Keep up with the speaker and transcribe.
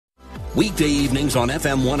Weekday evenings on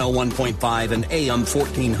FM 101.5 and AM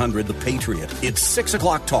 1400 The Patriot. It's 6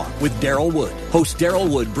 o'clock talk with Daryl Wood. Host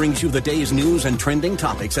Daryl Wood brings you the day's news and trending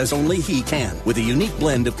topics as only he can, with a unique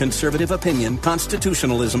blend of conservative opinion,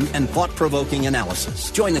 constitutionalism, and thought-provoking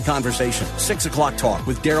analysis. Join the conversation. 6 o'clock talk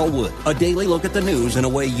with Daryl Wood. A daily look at the news in a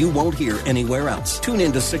way you won't hear anywhere else. Tune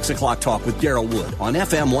in to 6 o'clock talk with Daryl Wood on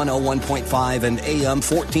FM 101.5 and AM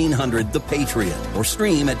 1400 The Patriot, or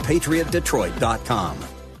stream at patriotdetroit.com.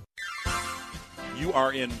 You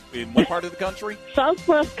are in what part of the country?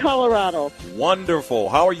 Southwest Colorado. Wonderful.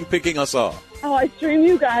 How are you picking us up? Oh, I stream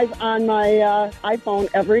you guys on my iPhone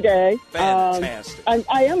every day. Fantastic.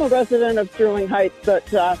 I am a resident of Sterling Heights,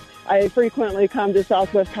 but I frequently come to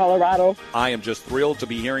Southwest Colorado. I am just thrilled to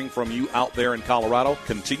be hearing from you out there in Colorado.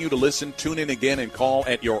 Continue to listen, tune in again, and call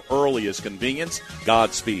at your earliest convenience.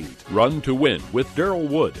 Godspeed. Run to Win with Daryl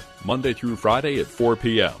Wood, Monday through Friday at 4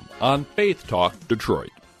 p.m. on Faith Talk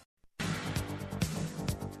Detroit.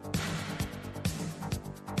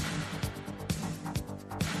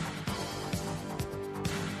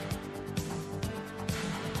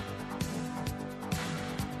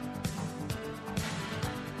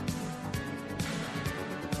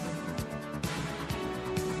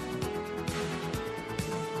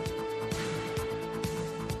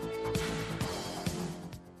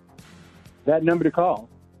 That number to call,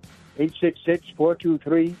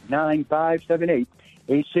 866-423-9578,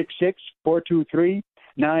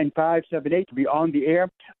 866-423-9578 to be on the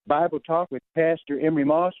air. Bible Talk with Pastor Emery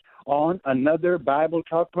Moss on another Bible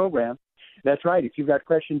Talk program. That's right. If you've got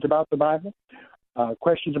questions about the Bible,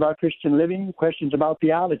 questions about Christian living, questions about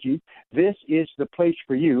theology, this is the place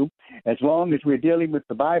for you. As long as we're dealing with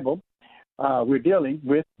the Bible, we're dealing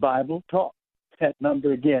with Bible Talk. That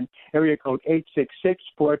number again, area code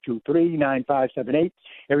 866-423-9578,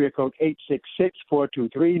 area code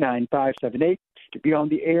 866-423-9578 to be on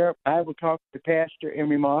the air. Bible Talk with Pastor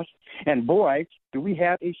Emery Moss. And boy, do we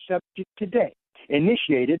have a subject today,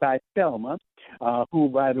 initiated by Thelma, who,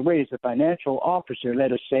 by the way, is the financial officer,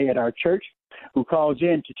 let us say, at our church, who calls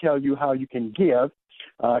in to tell you how you can give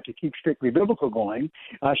to keep Strictly Biblical going.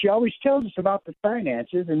 She always tells us about the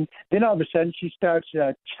finances, and then all of a sudden she starts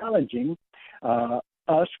challenging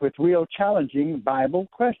us with real challenging Bible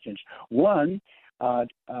questions. One, the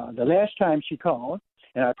last time she called,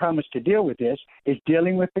 and I promised to deal with this, is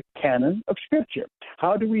dealing with the canon of Scripture.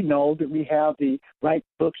 How do we know that we have the right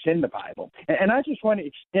books in the Bible? And I just want to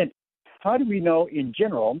extend it. How do we know in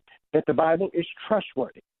general that the Bible is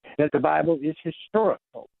trustworthy, that the Bible is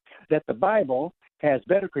historical, that the Bible has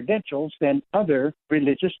better credentials than other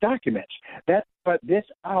religious documents? That's what this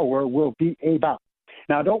hour will be about.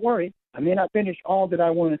 Now, don't worry. I may not finish all that I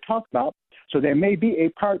want to talk about, so there may be a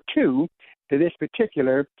part two to this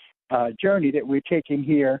particular journey that we're taking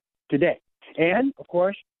here today. And, of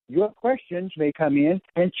course, your questions may come in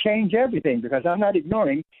and change everything, because I'm not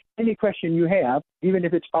ignoring any question you have, even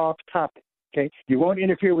if it's off topic. Okay? You won't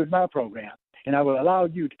interfere with my program, and I will allow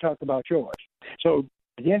you to talk about yours. So,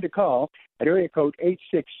 again, to call at area code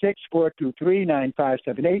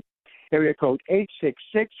 866-423-9578, area code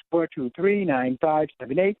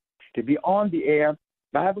 866-423-9578, to be on the air,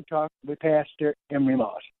 Bible Talk with Pastor Emery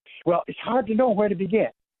Moss. Well, it's hard to know where to begin.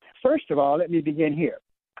 First of all, let me begin here.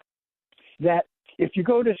 That if you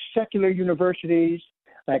go to secular universities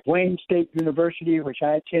like Wayne State University, which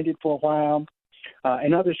I attended for a while,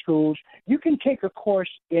 and other schools, you can take a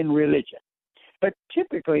course in religion. But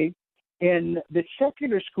typically, in the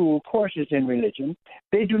secular school courses in religion,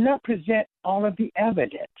 they do not present all of the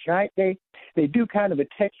evidence, right? They do kind of a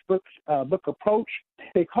textbook book approach.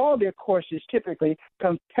 They call their courses typically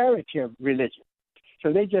comparative religion.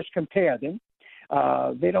 So they just compare them.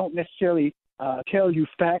 They don't necessarily tell you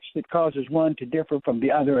facts that causes one to differ from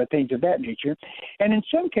the other or things of that nature. And in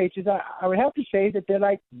some cases, I would have to say that they're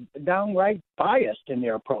like downright biased in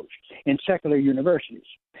their approach in secular universities.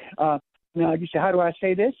 Now, you say, how do I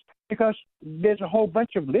say this? Because there's a whole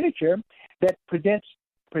bunch of literature that presents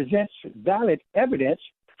valid evidence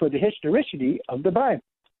for the historicity of the Bible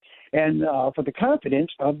and for the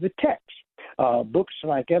confidence of the text. Books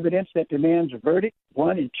like Evidence That Demands a Verdict,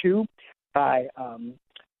 1 and 2, by,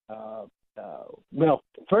 well,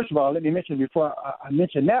 first of all, let me mention before I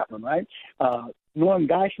mention that one, right? Norm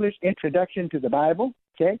Geisler's Introduction to the Bible,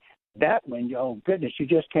 okay? That one, oh goodness, you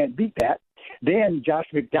just can't beat that. Then Josh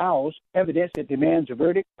McDowell's Evidence That Demands a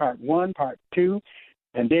Verdict, Part 1, Part 2,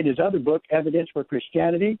 and then his other book, Evidence for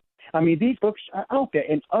Christianity. I mean, these books are out there,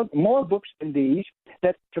 and more books than these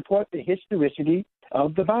that support the historicity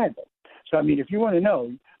of the Bible. So, I mean, if you want to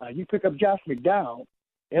know, you pick up Josh McDowell,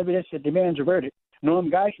 Evidence That Demands a Verdict, Norm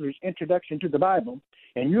Geisler's Introduction to the Bible,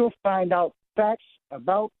 and you'll find out facts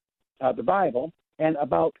about the Bible and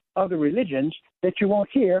about other religions that you won't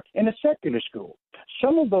hear in a secular school.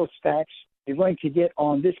 Some of those facts you're going to get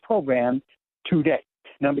on this program today.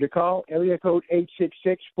 Number to call, area code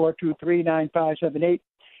 866-423-9578,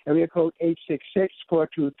 area code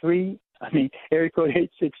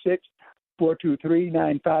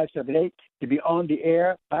 866-423-9578 to be on the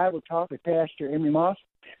air. Bible Talk with Pastor Emery Moss.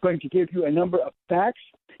 Going to give you a number of facts.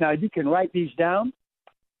 Now, you can write these down.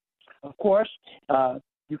 Of course,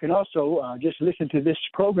 you can also just listen to this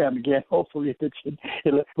program again. Hopefully,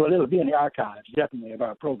 it'll be in the archives, definitely, of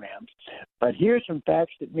our programs. But here's some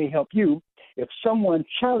facts that may help you if someone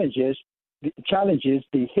challenges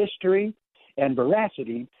the history and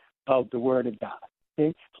veracity of the Word of God.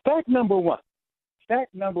 Okay? Fact number one. The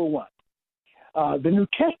New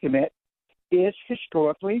Testament is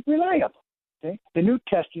historically reliable. Okay? The New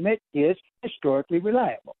Testament is historically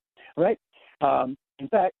reliable, right? In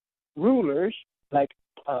fact, rulers like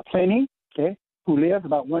Pliny, okay, who lived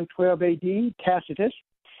about 112 A.D., Tacitus,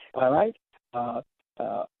 all right,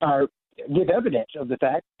 give evidence of the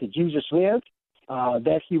fact that Jesus lived,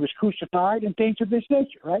 that he was crucified, and things of this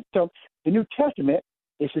nature, right? So the New Testament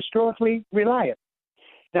is historically reliable.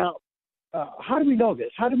 Now, how do we know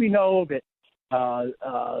this? How do we know that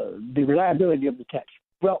the reliability of the text?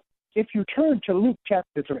 Well, if you turn to Luke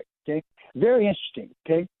chapter 3, okay, very interesting,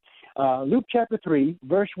 okay? Luke chapter 3,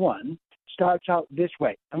 verse 1 starts out this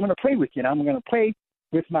way. I'm going to pray with you now. I'm going to pray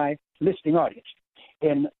with my listening audience.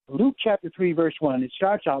 In Luke chapter 3, verse 1, it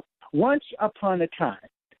starts out, once upon a time.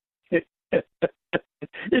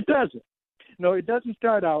 It doesn't. No, it doesn't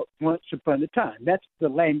start out once upon a time. That's the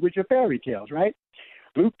language of fairy tales, right?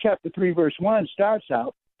 Luke chapter 3, verse 1 starts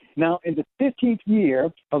out, now in the 15th year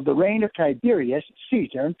of the reign of Tiberius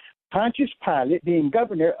Caesar, Pontius Pilate being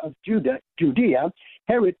governor of Judea,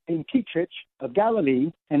 Herod being tetrarch of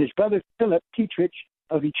Galilee, and his brother Philip tetrarch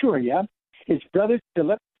of Iturea, his brother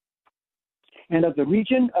Philip, and of the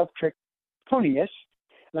region of Trachonius,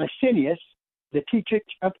 Licinius, the tetrarch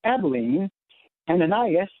of Abilene,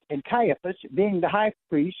 Ananias and Caiaphas being the high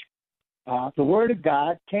priest, the word of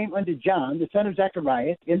God came unto John, the son of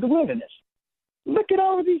Zacharias, in the wilderness. Look at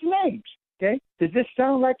all of these names, okay? Does this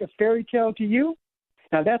sound like a fairy tale to you?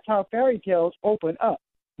 Now, that's how fairy tales open up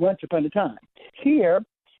once upon a time. Here,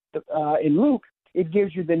 in Luke, it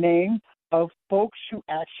gives you the name of folks who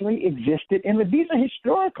actually existed in the. These are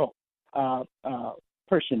historical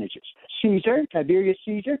personages. Caesar, Tiberius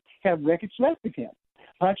Caesar, have records left of him.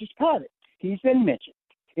 Pontius Pilate, he's been mentioned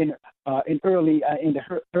in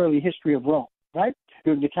the early history of Rome, right?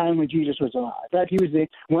 During the time when Jesus was alive. Right? He was the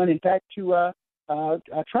one, in fact, to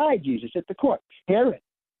tried Jesus at the court. Herod,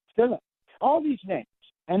 Philip, all these names.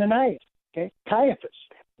 Ananias, okay, Caiaphas.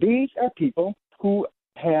 These are people who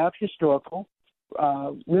have historical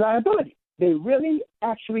reliability. They really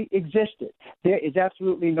actually existed. There is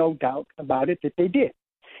absolutely no doubt about it that they did.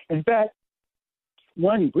 In fact,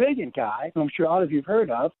 one brilliant guy, who I'm sure all of you have heard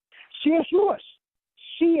of, C.S. Lewis.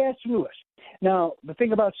 C.S. Lewis. Now, the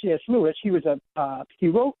thing about C.S. Lewis, he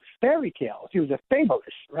wrote fairy tales. He was a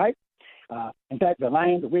fabulist, right? In fact, The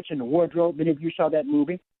Lion, the Witch, and the Wardrobe, many of you saw that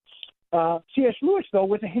movie. C.S. Lewis, though,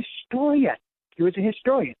 was a historian. He was a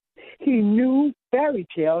historian. He knew fairy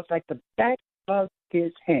tales like the back of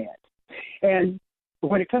his hand. And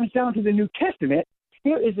when it comes down to the New Testament,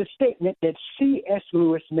 here is a statement that C.S.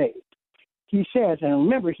 Lewis made. He says, and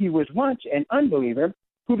remember, he was once an unbeliever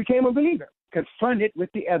who became a believer, confronted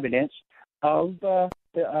with the evidence of the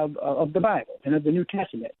Bible and of the New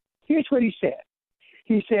Testament. Here's what he said.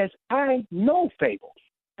 He says, I know fables.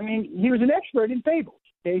 I mean, he was an expert in fables.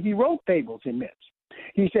 He wrote fables and myths.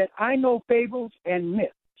 He said, I know fables and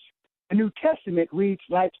myths. The New Testament reads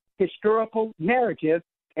like historical narrative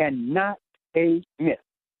and not a myth.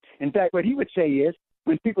 In fact, what he would say is,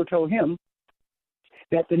 when people told him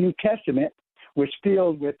that the New Testament was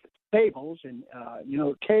filled with fables and,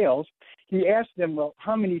 tales, he asked them, well,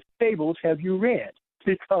 how many fables have you read?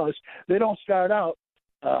 Because they don't start out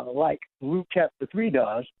like Luke chapter 3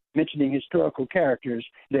 does, mentioning historical characters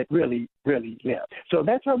that really, really live. So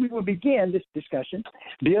that's how we will begin this discussion,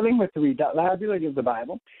 dealing with the reliability of the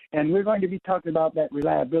Bible. And we're going to be talking about that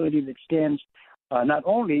reliability that extends not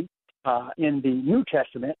only in the New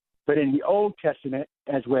Testament, but in the Old Testament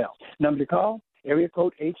as well. Number to call, area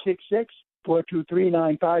code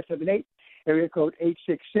 866-423-9578, area code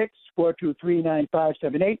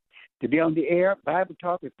 866-423-9578. To be on the air, Bible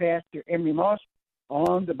Talk with Pastor Emery Moss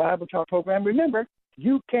on the Bible Talk program. Remember,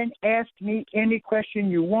 you can ask me any question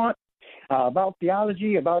you want about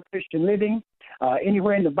theology, about Christian living,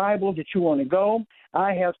 anywhere in the Bible that you want to go.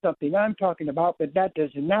 I have something I'm talking about, but that does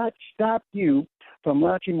not stop you from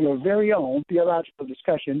launching your very own theological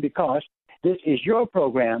discussion because this is your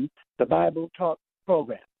program, the Bible Talk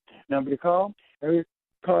program. Number to call, area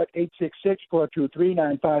code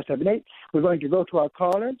 866-423-9578. We're going to go to our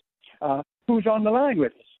caller. Who's on the line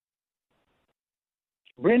with us?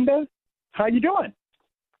 Brenda, how you doing?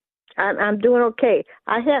 I'm doing okay.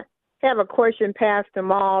 I have a question, Pastor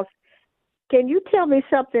Moss. Can you tell me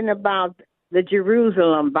something about the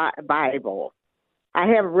Jerusalem Bible? I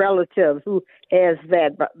have relatives who has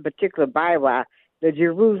that particular Bible, the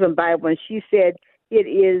Jerusalem Bible, and she said it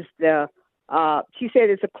is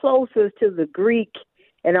it's the closest to the Greek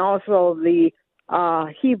and also the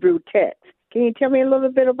Hebrew text. Can you tell me a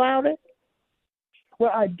little bit about it?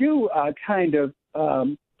 Well, I do I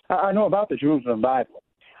know about the Jerusalem Bible.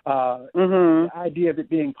 The idea of it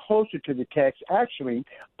being closer to the text, actually,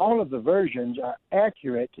 all of the versions are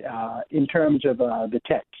accurate in terms of the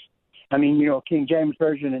text. I mean, King James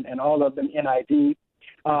Version and all of them, NIV.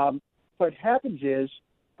 What happens is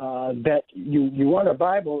that you want a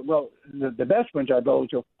Bible, well, the best ones are those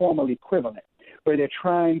who are formal equivalent, where they're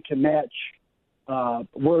trying to match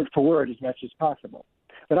word for word as much as possible.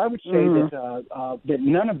 But I would say that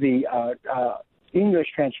none of the English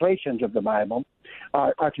translations of the Bible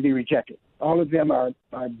are to be rejected. All of them are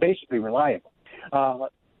basically reliable.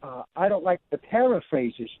 I don't like the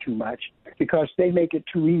paraphrases too much because they make it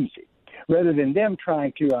too easy, rather than them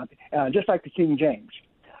trying to, just like the King James.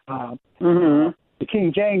 The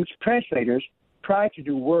King James translators try to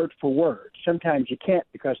do word for word. Sometimes you can't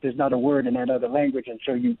because there's not a word in that other language, and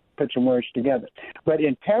so you put some words together. But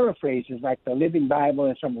in paraphrases like the Living Bible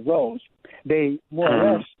and some of those, they more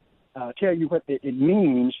or less tell you what it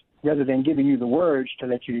means rather than giving you the words to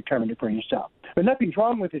let you determine it for yourself. But nothing's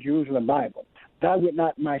wrong with the Jerusalem Bible. But I would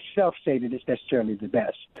not myself say that it's necessarily the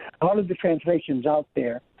best. All of the translations out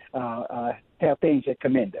there have things that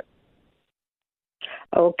commend them.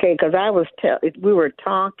 Okay, because we were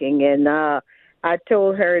talking, and I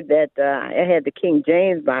told her that I had the King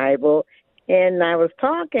James Bible, and I was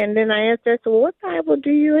talking, and then I asked her, so what Bible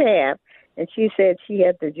do you have? And she said she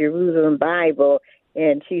had the Jerusalem Bible,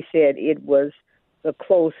 and she said it was the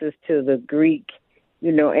closest to the Greek,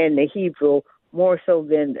 and the Hebrew, more so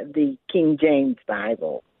than the King James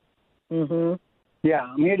Bible. Yeah,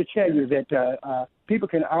 I'm here to tell you that people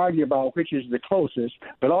can argue about which is the closest,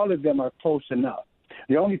 but all of them are close enough.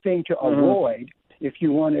 The only thing to avoid, if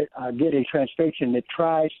you want to get a translation that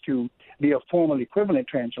tries to be a formal equivalent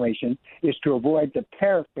translation, is to avoid the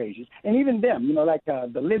paraphrases. And even them, like the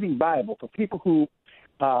Living Bible, for people who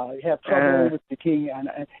have trouble with the King,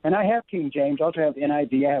 and I have King James, also have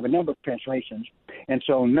NIV, I have a number of translations, and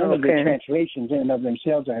so none of the translations in and of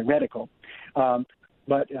themselves are heretical.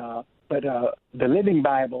 But the Living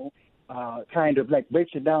Bible kind of like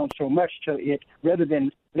breaks it down so much to it, rather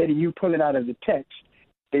than letting you pull it out of the text,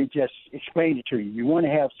 they just explain it to you. You want to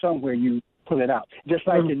have somewhere you pull it out. Just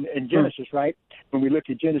like in Genesis, right? When we look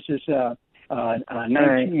at Genesis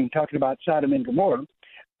 19, talking about Sodom and Gomorrah,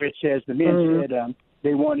 it says the men said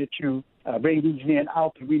they wanted to bring these men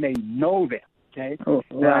out that we may know them. Okay?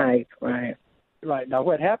 Right. Now,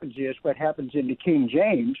 what happens in the King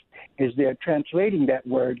James is they're translating that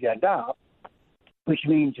word yada, which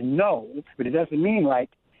means know, but it doesn't mean like,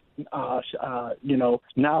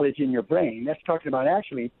 knowledge in your brain. That's talking about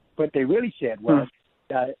actually what they really said was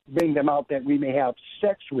bring them out that we may have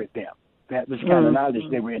sex with them. That was the kind of knowledge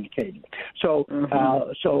they were indicating. So,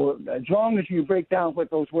 so as long as you break down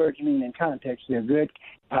what those words mean in context, they're good.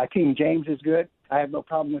 King James is good. I have no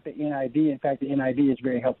problem with the NIV. In fact, the NIV is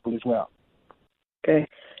very helpful as well. Okay.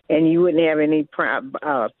 And you wouldn't have any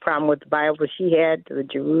problem with the Bible she had, the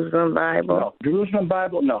Jerusalem Bible? No. Jerusalem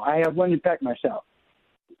Bible, no. I have one, in fact, myself.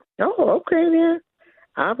 Oh, okay, then.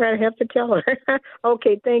 I'll have to tell her.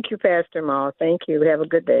 Okay, thank you, Pastor Moss. Thank you. Have a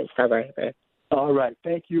good day. Bye-bye. All right.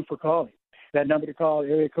 Thank you for calling. That number to call,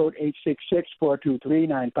 area code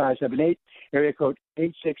 866-423-9578. Area code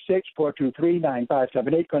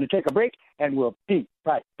 866-423-9578. Going to take a break, and we'll be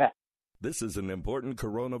right back. This is an important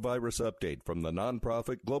coronavirus update from the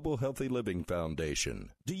nonprofit Global Healthy Living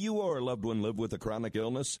Foundation. Do you or a loved one live with a chronic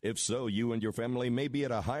illness? If so, you and your family may be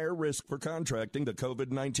at a higher risk for contracting the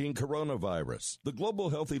COVID-19 coronavirus. The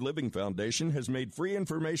Global Healthy Living Foundation has made free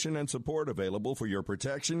information and support available for your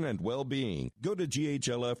protection and well-being. Go to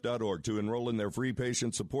ghlf.org to enroll in their free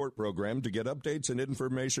patient support program to get updates and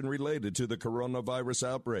information related to the coronavirus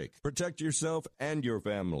outbreak. Protect yourself and your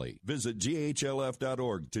family. Visit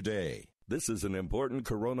ghlf.org today. This is an important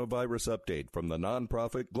coronavirus update from the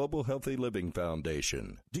nonprofit Global Healthy Living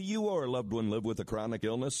Foundation. Do you or a loved one live with a chronic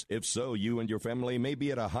illness? If so, you and your family may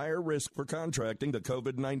be at a higher risk for contracting the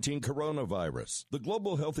COVID-19 coronavirus. The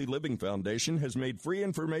Global Healthy Living Foundation has made free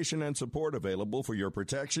information and support available for your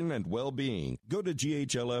protection and well-being. Go to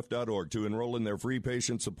ghlf.org to enroll in their free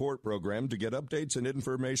patient support program to get updates and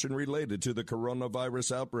information related to the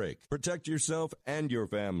coronavirus outbreak. Protect yourself and your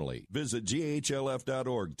family. Visit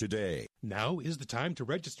ghlf.org today. Now is the time to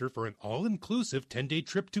register for an all-inclusive 10-day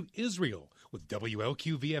trip to Israel with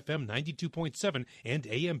WLQV-FM 92.7 and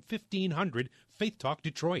AM 1500 Faith Talk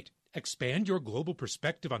Detroit. Expand your global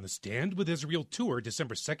perspective on the Stand with Israel tour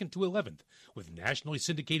December 2nd to 11th with nationally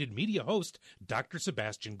syndicated media host Dr.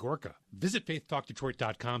 Sebastian Gorka. Visit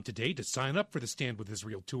faithtalkdetroit.com today to sign up for the Stand with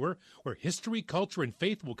Israel tour, where history, culture, and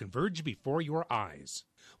faith will converge before your eyes.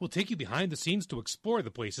 We'll take you behind the scenes to explore the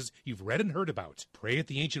places you've read and heard about. Pray at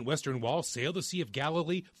the ancient Western Wall, sail the Sea of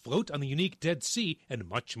Galilee, float on the unique Dead Sea, and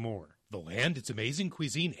much more. The land, its amazing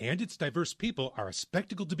cuisine, and its diverse people are a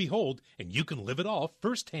spectacle to behold, and you can live it all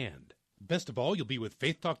firsthand. Best of all, you'll be with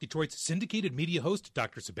Faith Talk Detroit's syndicated media host,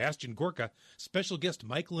 Dr. Sebastian Gorka, special guest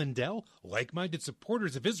Mike Lindell, like-minded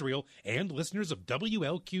supporters of Israel, and listeners of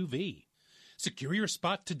WLQV. Secure your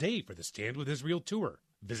spot today for the Stand with Israel tour.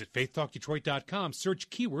 Visit faithtalkdetroit.com,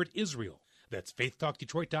 search keyword Israel. That's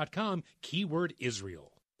faithtalkdetroit.com, keyword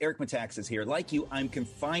Israel. Eric Metaxas here. Like you, I'm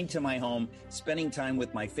confined to my home, spending time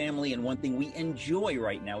with my family, and one thing we enjoy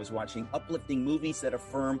right now is watching uplifting movies that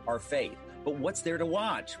affirm our faith. But what's there to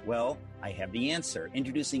watch? Well, I have the answer.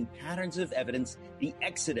 Introducing Patterns of Evidence, The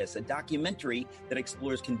Exodus, a documentary that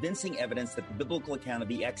explores convincing evidence that the biblical account of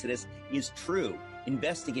the Exodus is true.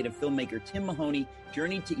 Investigative filmmaker Tim Mahoney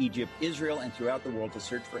journeyed to Egypt, Israel, and throughout the world to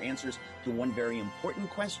search for answers to one very important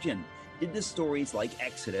question. Did the stories like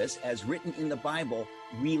Exodus, as written in the Bible,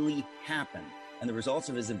 really happen? And the results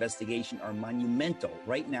of his investigation are monumental.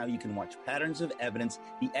 Right now, you can watch Patterns of Evidence,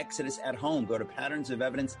 The Exodus at home. Go to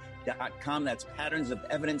patternsofevidence.com. That's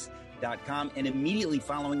patternsofevidence.com. And immediately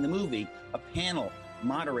following the movie, a panel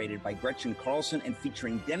moderated by Gretchen Carlson and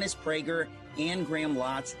featuring Dennis Prager, Anne Graham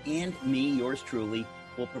Lotz, and me, yours truly,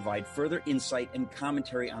 will provide further insight and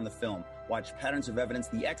commentary on the film. Watch Patterns of Evidence,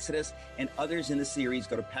 The Exodus, and others in the series.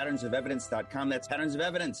 Go to patternsofevidence.com. That's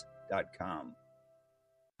patternsofevidence.com.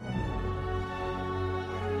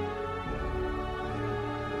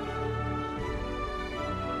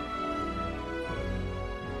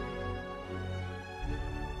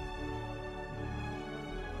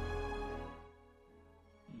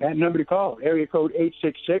 That number to call, area code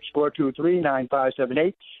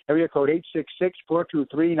 866-423-9578, area code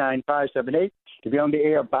 866-423-9578, to be on the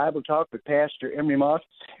air Bible Talk with Pastor Emery Moss.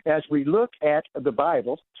 As we look at the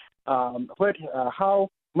Bible, how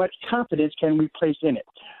much confidence can we place in it?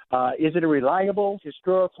 Is it a reliable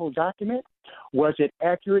historical document? Was it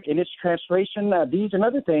accurate in its translation? These and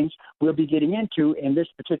other things we'll be getting into in this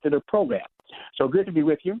particular program. So good to be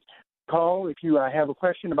with you. Call if you have a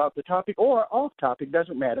question about the topic or off topic,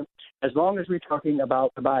 doesn't matter, as long as we're talking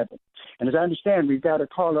about the Bible. And as I understand, we've got a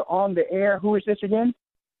caller on the air. Who is this again?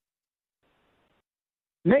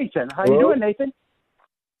 Nathan. How you doing, Nathan?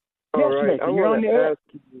 All yes, right. Nathan, you're on the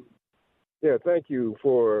air. Thank you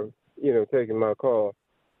for, taking my call.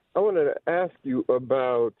 I wanted to ask you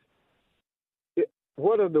about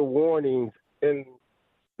what are the warnings in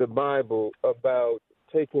the Bible about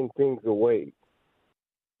taking things away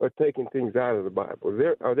or taking things out of the Bible?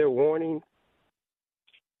 Are there warnings?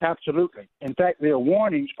 Absolutely. In fact, there are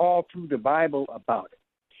warnings all through the Bible about it.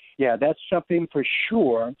 Yeah, that's something for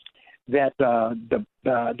sure that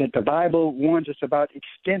the Bible warns us about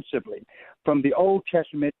extensively, from the Old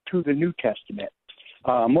Testament to the New Testament.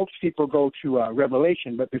 Most people go to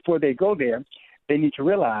Revelation, but before they go there, they need to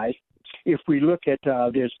realize, if we look at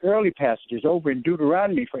there's early passages over in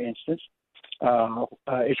Deuteronomy, for instance,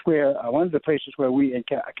 it's where one of the places where we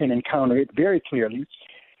can encounter it very clearly,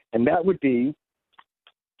 and that would be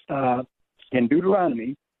in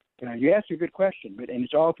Deuteronomy. You asked a good question, and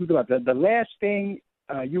it's all through the Bible. The last thing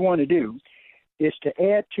you want to do is to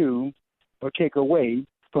add to or take away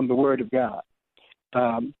from the Word of God.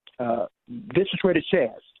 This is what it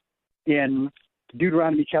says in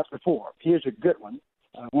Deuteronomy chapter 4. Here's a good one,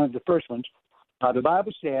 one of the first ones. The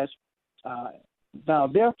Bible says, "Now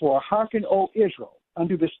therefore hearken, O Israel,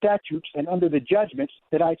 unto the statutes and under the judgments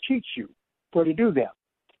that I teach you, for to do them,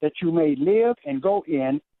 that you may live and go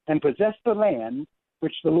in and possess the land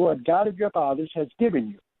which the Lord God of your fathers has given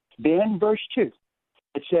you." Then verse 2,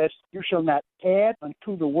 it says, "You shall not add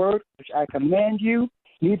unto the word which I command you,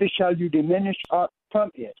 neither shall you diminish aught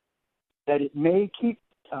from it, that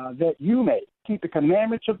you may keep the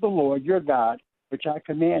commandments of the Lord your God, which I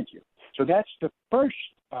command you. So that's the first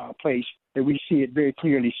place that we see it very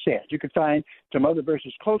clearly said. You could find some other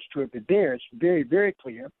verses close to it, but there it's very, very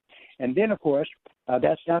clear. And then, of course,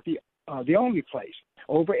 that's not the only place.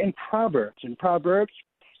 Over in Proverbs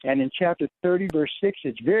and in chapter 30, verse 6,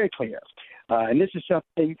 it's very clear. And this is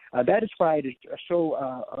something, that is why it is so,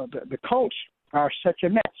 the cults are such a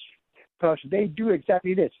mess, because they do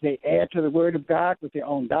exactly this. They add to the Word of God with their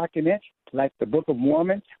own documents, like the Book of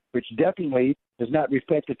Mormon, which definitely does not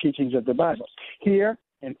reflect the teachings of the Bible. Here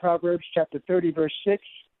in Proverbs chapter 30, verse 6,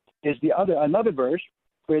 is another verse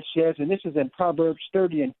where it says, and this is in Proverbs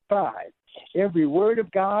 30 and 5, every word of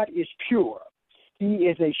God is pure. He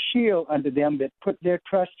is a shield unto them that put their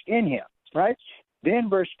trust in him, right? Then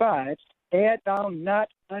verse 5, add thou not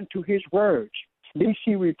unto his words, lest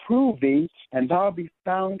he reprove thee, and thou be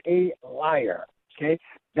found a liar. Okay?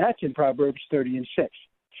 That's in Proverbs 30 and 6.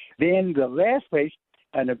 Then the last place,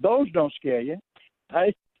 and if those don't scare you,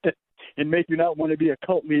 and make you not want to be a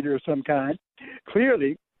cult leader of some kind,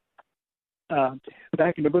 clearly,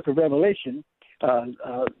 back in the book of Revelation,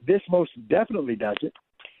 this most definitely does it.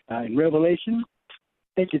 In Revelation,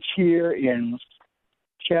 I think it's here in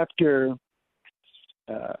chapter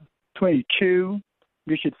 22,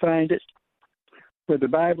 you should find it, where the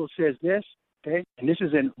Bible says this, okay? And this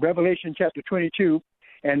is in Revelation chapter 22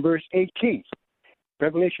 and verse 18.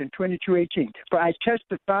 Revelation 22:18. For I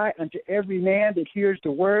testify unto every man that hears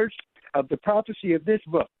the words of the prophecy of this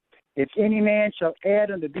book. If any man shall add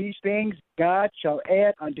unto these things, God shall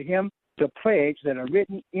add unto him the plagues that are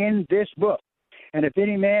written in this book. And if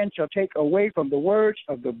any man shall take away from the words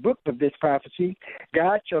of the book of this prophecy,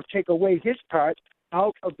 God shall take away his part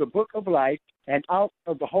out of the book of life and out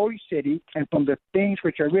of the holy city and from the things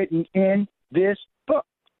which are written in this book.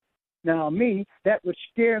 Now, that would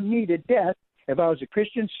scare me to death if I was a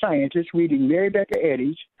Christian scientist reading Mary Baker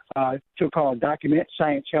Eddy's so-called document,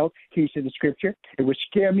 Science, Health, Keys to the Scripture. It would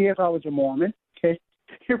scare me if I was a Mormon. Okay?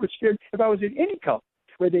 It would scare me if I was in any cult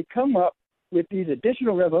where they come up with these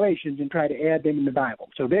additional revelations and try to add them in the Bible.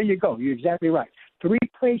 So there you go. You're exactly right. 3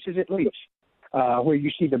 places at least where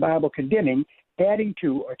you see the Bible condemning, adding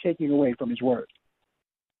to, or taking away from his word.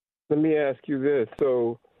 Let me ask you this.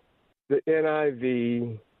 So the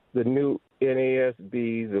NIV, the new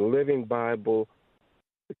NASB, the Living Bible,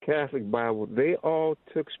 the Catholic Bible, they all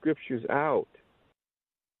took scriptures out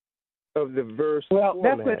of the verse Well,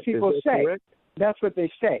 format. That's what people say. Correct? That's what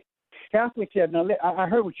they say. Catholics said, now, I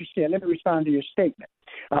heard what you said. Let me respond to your statement.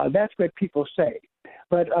 That's what people say.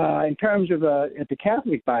 But in terms of the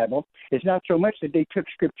Catholic Bible, it's not so much that they took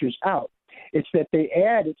scriptures out. It's that they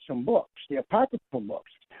added some books, the apocryphal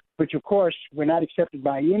books, which, of course, were not accepted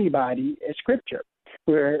by anybody as scripture.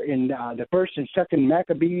 Where in the first and second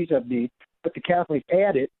Maccabees of what the Catholics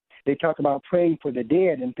added, they talk about praying for the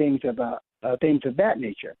dead and things of that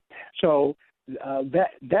nature. So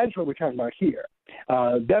that's what we're talking about here.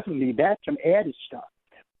 Definitely, that's some added stuff.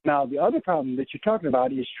 Now, the other problem that you're talking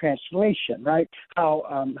about is translation, right?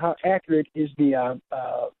 How accurate is the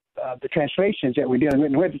translations that we're dealing with,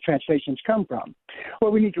 and where the translations come from?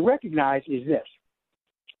 What we need to recognize is this: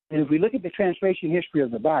 and if we look at the translation history of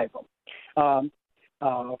the Bible, from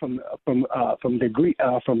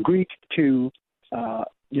Greek to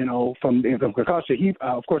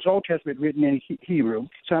of course, Old Testament written in Hebrew,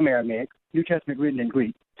 some Aramaic, New Testament written in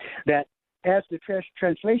Greek. That as the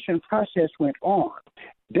translation process went on,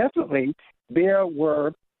 definitely there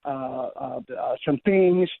were some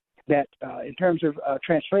things that, in terms of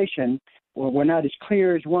translation, were not as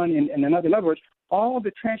clear as one in another. In other words, all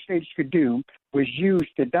the translators could do was use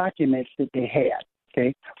the documents that they had,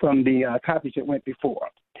 okay, from the copies that went before.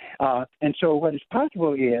 And so what is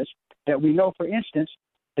possible is that we know, for instance,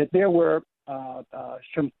 that there were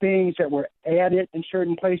some things that were added in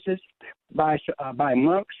certain places by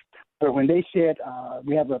monks, where when they said,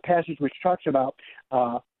 we have a passage which talks about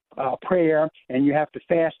prayer and you have to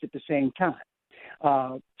fast at the same time.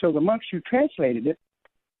 So the monks who translated it,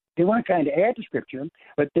 they weren't trying to add to Scripture,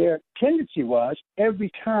 but their tendency was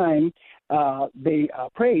every time they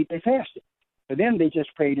prayed, they fasted. For them, they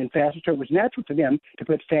just prayed and fasted, so it was natural for them to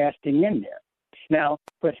put fasting in there. Now,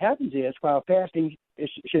 what happens is, while fasting is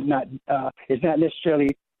not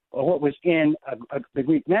necessarily what was in the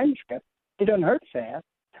Greek manuscript, it doesn't hurt to fast.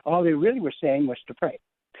 All they really were saying was to pray.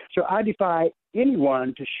 So I defy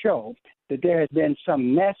anyone to show that there has been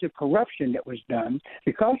some massive corruption that was done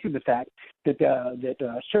because of the fact that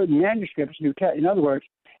certain manuscripts, in other words,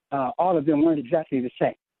 all of them weren't exactly the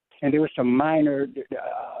same, and there were some minor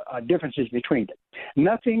differences between them.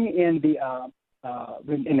 Nothing in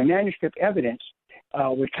the manuscript evidence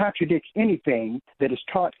would contradict anything that is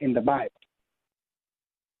taught in the Bible.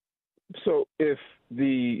 So if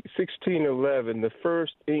the 1611, the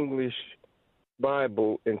first English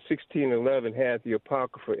Bible in 1611 had the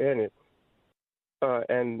Apocrypha in it,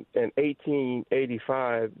 and in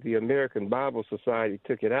 1885 the American Bible Society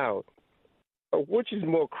took it out, which is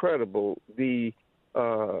more credible, the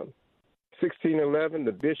 1611,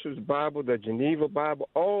 the Bishop's Bible, the Geneva Bible,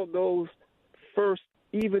 all those first,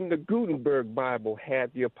 even the Gutenberg Bible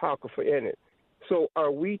had the Apocrypha in it. So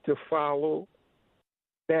are we to follow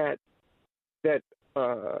that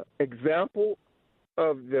example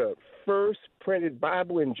of the first printed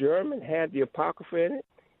Bible in German had the Apocrypha in it,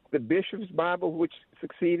 the Bishop's Bible, which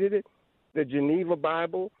succeeded it, the Geneva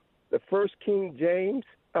Bible, the first King James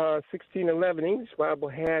 1611 English Bible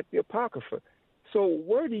had the Apocrypha. So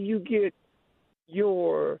where do you get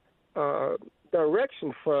your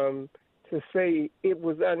direction from to say it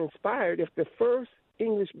was uninspired if the first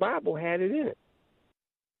English Bible had it in it?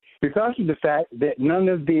 Because of the fact that none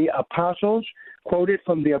of the apostles quoted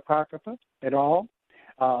from the Apocrypha at all.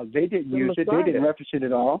 They didn't use it. They didn't reference it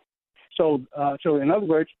at all. So in other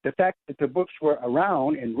words, the fact that the books were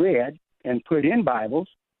around and read and put in Bibles,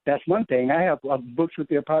 that's one thing. I have books with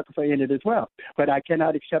the Apocrypha in it as well. But I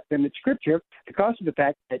cannot accept them as Scripture because of the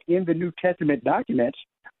fact that in the New Testament documents,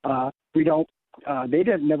 we don't. They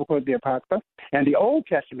never quote the Apocrypha, and the Old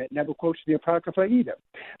Testament never quotes the Apocrypha either.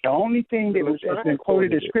 The only thing that has been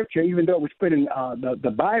quoted as Scripture, even though it was put in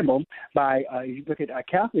the Bible by, you look at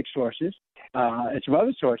Catholic sources and some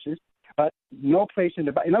other sources, but no place in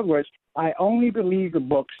the Bible. In other words, I only believe the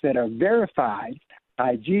books that are verified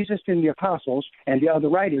by Jesus and the apostles and the other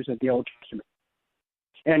writers of the Old Testament.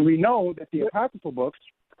 And we know that the Apocryphal books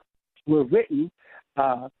were written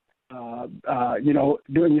during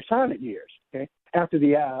the silent years. Okay, after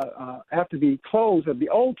the close of the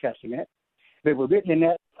Old Testament, they were written in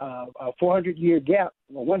that 400-year gap,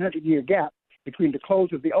 or 100-year gap between the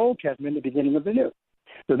close of the Old Testament and the beginning of the New.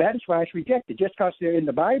 So that is why it's rejected. Just because they're in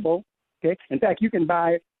the Bible, okay. In fact, you can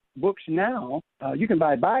buy books now. You can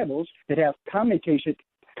buy Bibles that have commentation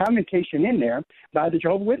in there by the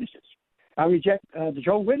Jehovah's Witnesses. I reject the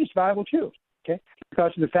Jehovah's Witness Bible too, okay,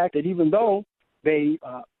 because of the fact that even though they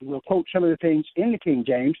will quote some of the things in the King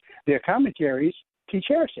James, their commentaries teach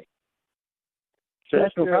heresy. So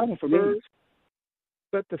that's no problem for me.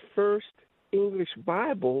 But the first English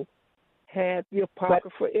Bible had the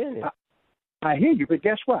Apocrypha in it. I hear you, but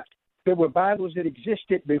guess what? There were Bibles that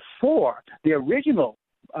existed before the original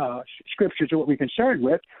scriptures are what we're concerned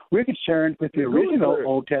with. We're concerned with the original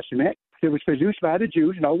Old Testament that was produced by the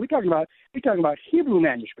Jews. No, we're talking about Hebrew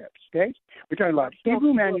manuscripts, okay? We're talking about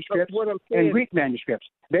Hebrew manuscripts and Greek manuscripts.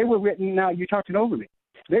 They were written, now you're talking over me.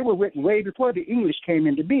 They were written way before the English came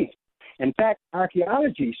into being. In fact,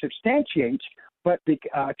 archaeology substantiates what the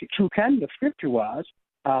true canon of Scripture was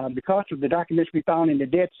because of the documents we found in the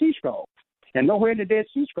Dead Sea Scrolls. And nowhere in the Dead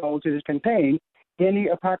Sea Scrolls is contained any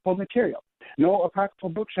apocryphal material. No apocryphal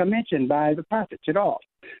books are mentioned by the prophets at all.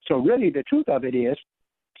 So really the truth of it is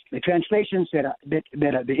the translations that are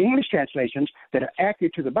the English translations that are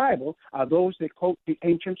accurate to the Bible are those that quote the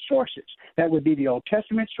ancient sources. That would be the Old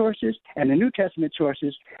Testament sources and the New Testament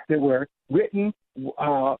sources that were written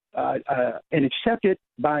and accepted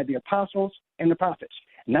by the apostles and the prophets.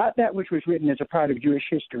 Not that which was written as a part of Jewish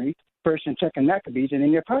history, First and Second Maccabees, and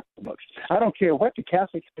in the apocryphal books. I don't care what the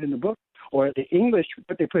Catholics put in the book or the English,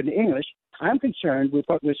 what they put in English. I'm concerned with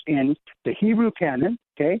what was in the Hebrew canon,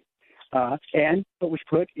 okay, and what was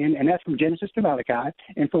put in, and that's from Genesis to Malachi,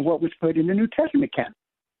 and from what was put in the New Testament canon.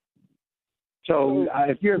 So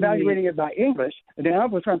if you're evaluating it by English, then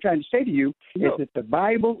what I'm trying to say to you is that the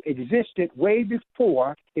Bible existed way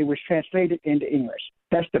before it was translated into English.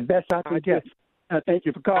 That's the best I can get. Thank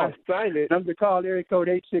you for calling. Number to call, area code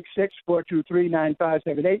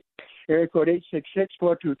 866-423-9578. Area code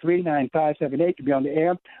 866-423-9578 to be on the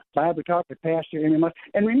air. Bible Talk with Pastor Emery Moss.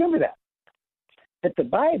 And remember that the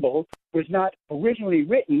Bible was not originally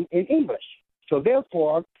written in English. So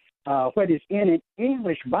therefore, what is in an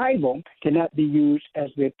English Bible cannot be used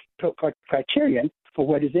as the criterion for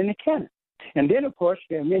what is in the canon. And then, of course,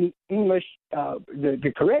 there are many English,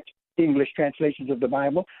 the correct English translations of the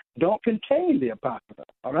Bible don't contain the Apocrypha,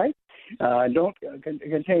 all right? Don't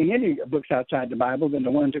contain any books outside the Bible than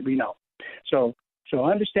the ones that we know. So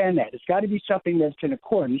understand that. It's got to be something that's in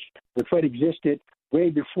accordance with what existed way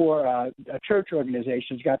before church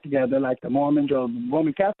organizations got together, like the Mormons or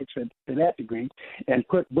Roman Catholics to that degree, and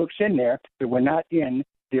put books in there that were not in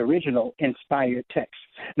the original inspired text.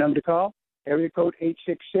 Number to call, area code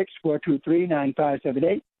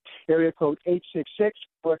 866-423-9578. Area code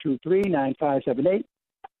 866-423-9578.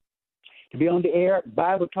 To be on the air,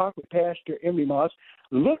 Bible Talk with Pastor Emery Moss,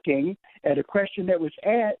 looking at a question that was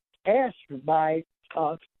asked by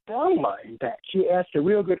Thelma, in fact. She asked a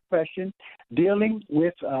real good question dealing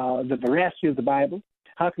with the veracity of the Bible.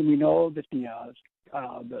 How can we know that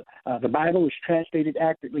the Bible was translated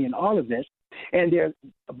accurately in all of this? And there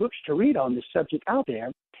are books to read on this subject out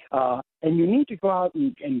there, and you need to go out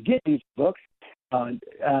and get these books. And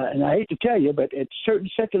I hate to tell you, but at certain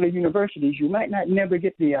secular universities, you might not never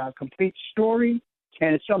get the complete story,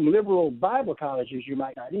 and at some liberal Bible colleges, you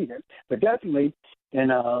might not either. But definitely in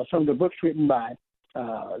some of the books written by,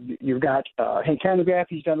 you've got Hank Hanegraaff,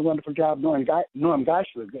 he's done a wonderful job. Norm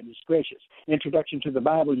Geisler, goodness gracious. Introduction to the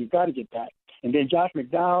Bible, you've got to get that. And then Josh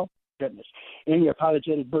McDowell, goodness, any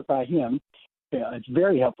apologetic book by him, it's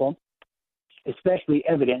very helpful, especially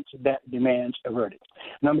evidence that demands a verdict.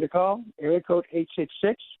 Number to call, area code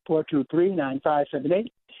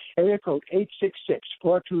 866-423-9578. Area code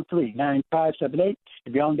 866-423-9578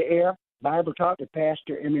 to be on the air. Bible Talk with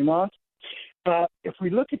Pastor Emery Moss. If we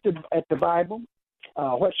look at the Bible,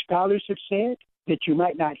 what scholars have said that you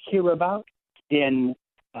might not hear about in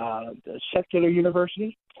the secular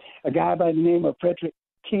universities, a guy by the name of Frederick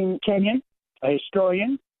Kenyon, a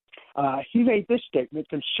historian, he made this statement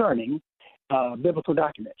concerning biblical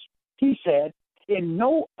documents. He said, in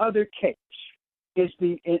no other case is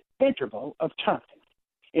the interval of time.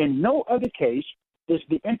 In no other case is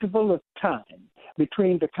the interval of time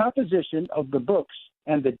between the composition of the books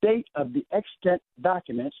and the date of the extant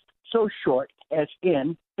documents so short as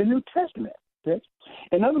in the New Testament. Okay?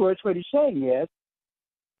 In other words, what he's saying is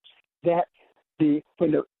that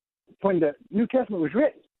when the New Testament was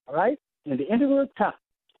written, all right, in the interval of time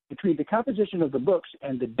between the composition of the books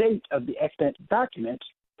and the date of the extant documents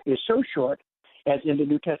is so short as in the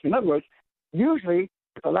New Testament. In other words, usually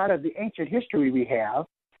a lot of the ancient history we have,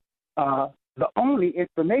 the only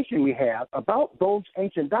information we have about those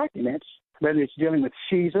ancient documents, whether it's dealing with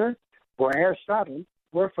Caesar or Aristotle,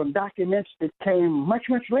 were from documents that came much,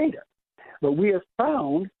 much later. But we have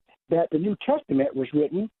found that the New Testament was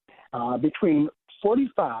written between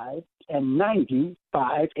 45 and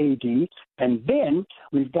 95 AD, and then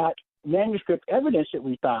we've got manuscript evidence that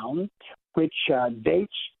we found which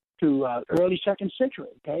dates to early 2nd century,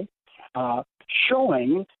 okay,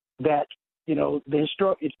 showing that, you know, the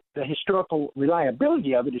historical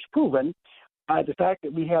reliability of it is proven by the fact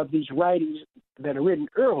that we have these writings that are written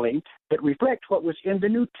early that reflect what was in the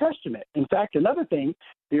New Testament. In fact, another thing,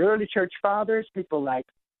 the early church fathers, people like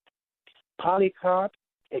Polycarp,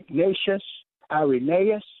 Ignatius,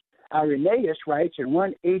 Irenaeus writes in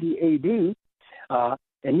 180 AD,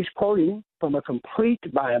 and he's quoting from a complete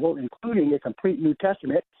Bible, including a complete New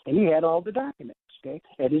Testament, and he had all the documents, okay,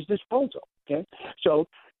 at his disposal, okay? So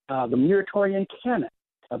the Muratorian Canon,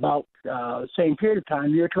 about same period of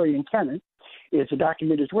time, Muratorian Canon, is a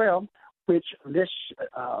document as well, which lists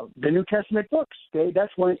the New Testament books, okay?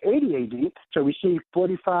 That's 180 AD, so we see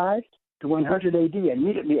 45 to 100 AD.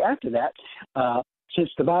 Immediately after that, since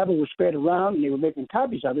the Bible was spread around and they were making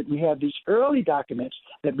copies of it, we have these early documents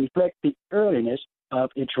that reflect the earliness of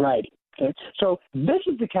its writing. Okay? So this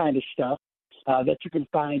is the kind of stuff that you can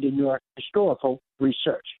find in your historical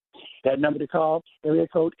research. That number to call, area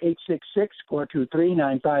code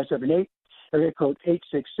 866-423-9578, area code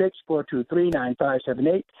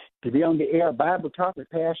 866-423-9578, to be on the air, Bible Talk with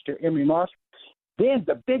Pastor Emery Moss. Then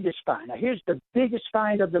the biggest find. Now here's the biggest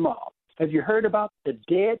find of them all. Have you heard about the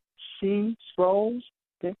Dead Sea Scrolls?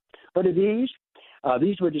 Okay. What are these?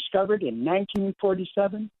 These were discovered in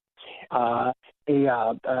 1947.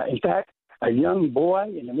 In fact, a young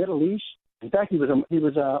boy in the Middle East. In fact, he was a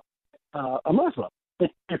Muslim.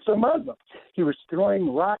 It's a Muslim. He was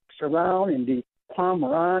throwing rocks around in the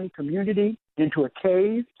Qumran community into a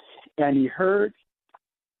cave, and he heard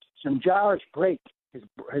some jars break. His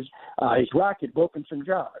rock had broken some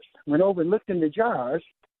jars. Went over and looked in the jars,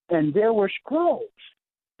 and there were scrolls.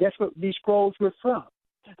 Guess what these scrolls were from?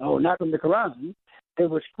 Oh, not from the Quran. They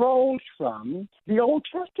were scrolls from the Old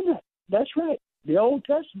Testament. That's right, the Old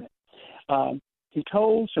Testament. He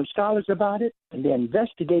told some scholars about it, and they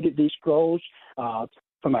investigated these scrolls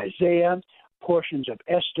from Isaiah, portions of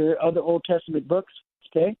Esther, other Old Testament books.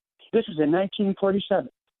 Okay, this was in 1947,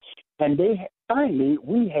 and finally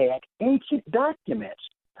we had ancient documents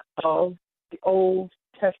of the Old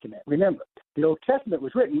Testament. Remember, the Old Testament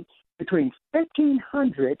was written between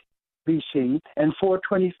 1500 BC and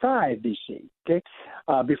 425 BC. Okay,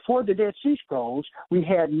 before the Dead Sea Scrolls, we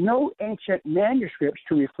had no ancient manuscripts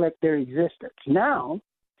to reflect their existence. Now,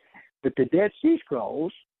 with the Dead Sea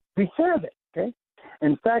Scrolls, we have it. Okay,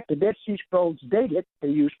 in fact, the Dead Sea Scrolls dated. They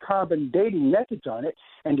used carbon dating methods on it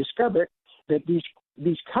and discovered that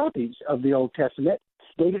these copies of the Old Testament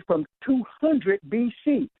dated from 200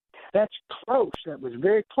 BC. That's close. That was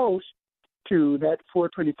very close to that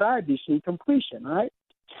 425 BC completion, right?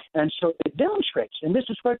 And so it demonstrates, and this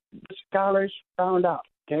is what the scholars found out,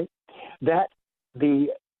 okay, that the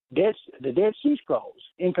Dead Sea Scrolls,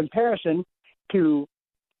 in comparison to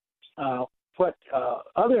what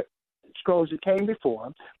other scrolls that came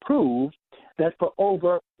before, prove that for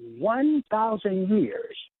over 1,000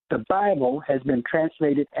 years, the Bible has been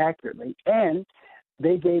translated accurately, and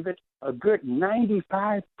they gave it a good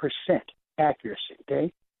 95% accuracy,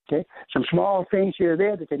 okay? Some small things here or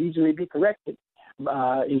there that could easily be corrected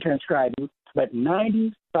in transcribing, but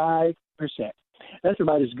 95%. That's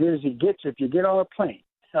about as good as it gets if you get on a plane,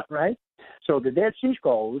 right? So the Dead Sea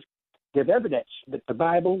Scrolls give evidence that the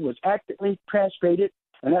Bible was accurately translated,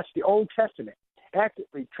 and that's the Old Testament,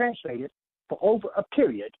 accurately translated for over a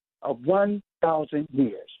period of 1,000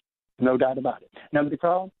 years. No doubt about it. Number to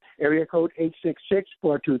call, area code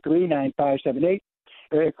 866-423-9578,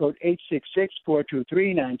 area code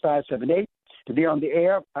 866-423-9578. To be on the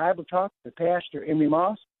air, Bible Talk with Pastor Emery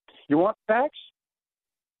Moss. You want facts?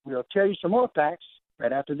 We'll tell you some more facts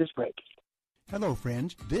right after this break. Hello,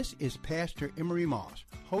 friends. This is Pastor Emery Moss,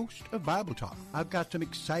 host of Bible Talk. I've got some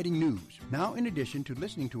exciting news. Now, in addition to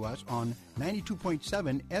listening to us on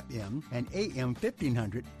 92.7 FM and AM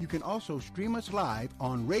 1500, you can also stream us live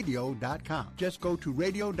on radio.com. Just go to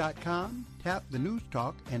radio.com, tap the News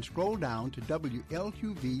Talk, and scroll down to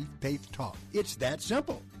WLQV Faith Talk. It's that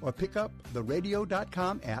simple. Or pick up the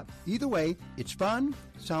radio.com app. Either way, it's fun,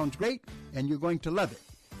 sounds great, and you're going to love it.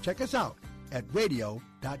 Check us out at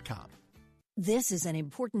radio.com. This is an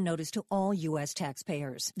important notice to all U.S.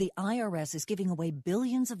 taxpayers. The IRS is giving away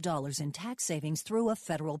billions of dollars in tax savings through a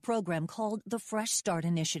federal program called the Fresh Start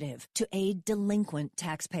Initiative to aid delinquent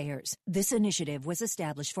taxpayers. This initiative was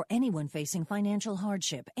established for anyone facing financial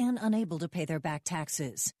hardship and unable to pay their back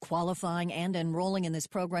taxes. Qualifying and enrolling in this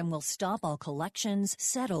program will stop all collections,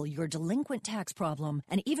 settle your delinquent tax problem,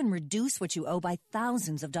 and even reduce what you owe by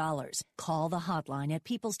thousands of dollars. Call the hotline at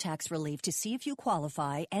People's Tax Relief to see if you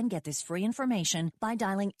qualify and get this free information by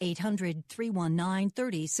dialing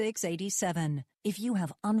 800-319-3687. If you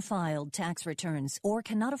have unfiled tax returns or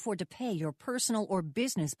cannot afford to pay your personal or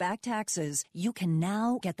business back taxes, you can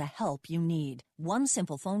now get the help you need. One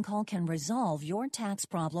simple phone call can resolve your tax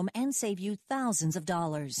problem and save you thousands of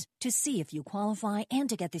dollars. To see if you qualify and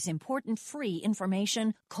to get this important free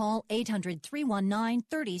information, call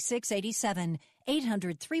 800-319-3687.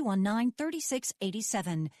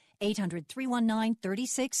 800-319-3687.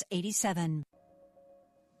 800-319-3687.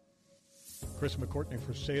 Chris McCourtney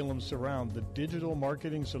for Salem Surround, the digital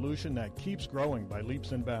marketing solution that keeps growing by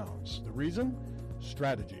leaps and bounds. The reason?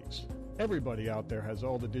 Strategies. Everybody out there has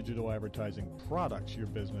all the digital advertising products your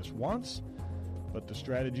business wants, but the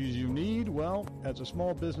strategies you need, well, as a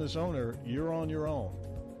small business owner, you're on your own.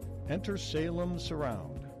 Enter Salem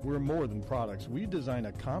Surround. We're more than products. We design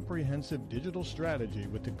a comprehensive digital strategy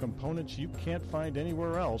with the components you can't find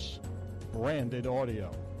anywhere else, branded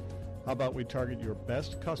audio. How about we target your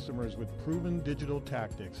best customers with proven digital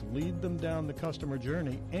tactics, lead them down the customer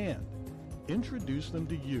journey, and introduce them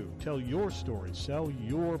to you. Tell your story, sell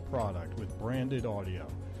your product with branded audio.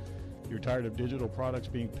 You're tired of digital products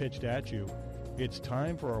being pitched at you? It's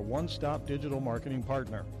time for our one-stop digital marketing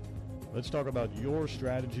partner. Let's talk about your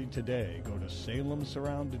strategy today. Go to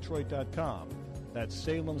SalemSurroundDetroit.com. That's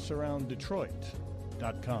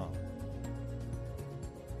SalemSurroundDetroit.com.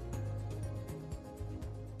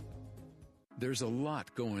 There's a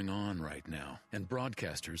lot going on right now, and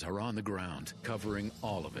broadcasters are on the ground covering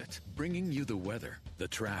all of it, bringing you the weather, the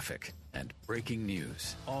traffic, and breaking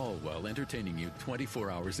news, all while entertaining you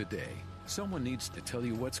 24 hours a day. Someone needs to tell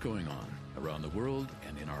you what's going on around the world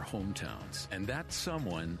and in our hometowns. And that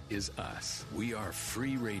someone is us. We are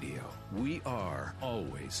free radio. We are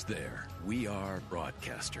always there. We are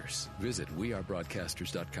broadcasters. Visit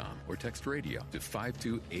wearebroadcasters.com or text radio to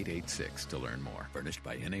 52886 to learn more. Furnished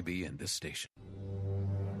by NAB and this station.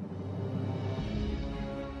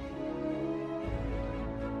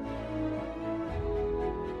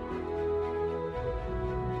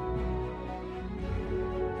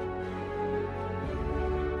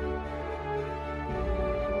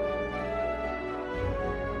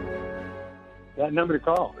 That number to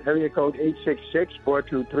call, area code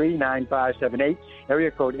 866-423-9578, area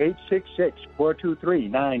code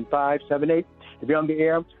 866-423-9578. To be on the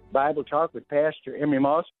air, Bible Talk with Pastor Emery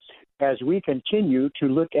Moss, as we continue to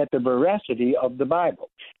look at the veracity of the Bible.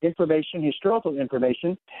 Information, historical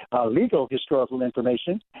information, legal historical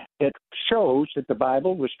information that shows that the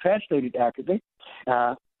Bible was translated accurately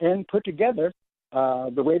and put together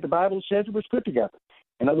the way the Bible says it was put together.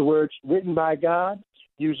 In other words, written by God,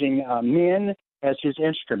 using men as his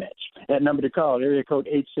instruments. That number to call, area code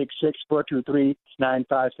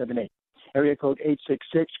 866-423-9578. Area code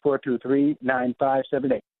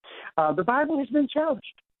 866-423-9578. The Bible has been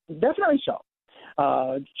challenged, definitely so.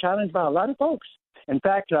 Challenged by a lot of folks. In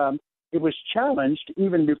fact, it was challenged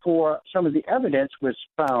even before some of the evidence was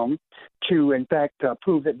found to, in fact,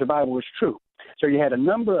 prove that the Bible was true. So you had a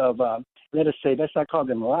number of, let us say, let's not call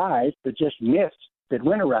them lies, but just myths that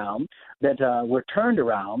went around that were turned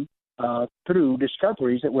around through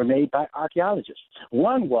discoveries that were made by archaeologists.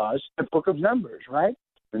 One was the Book of Numbers, right?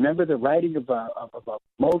 Remember the writing of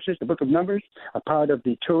Moses, the Book of Numbers, a part of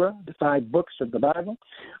the Torah, the 5 books of the Bible.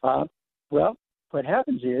 Well, what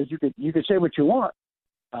happens is you could say what you want.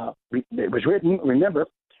 It was written. Remember,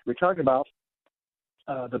 we're talking about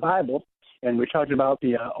the Bible, and we're talking about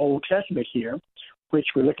the Old Testament here, which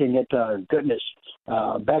we're looking at.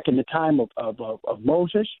 Back in the time of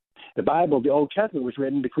Moses, the Bible, the Old Testament, was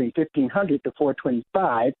written between 1500 to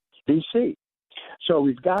 425 B.C. So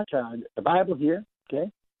we've got the Bible here. Okay.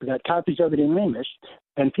 We got copies of it in English,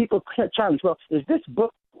 and people challenge, well, is this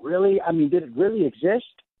book really, did it really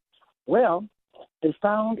exist? Well, they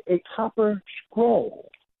found a copper scroll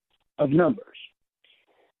of Numbers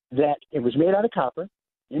that it was made out of copper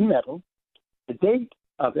in metal. The date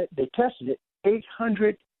of it, they tested it,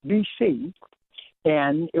 800 BC,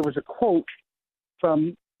 and it was a quote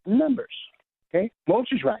from Numbers, okay?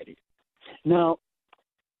 Moses writing. Now,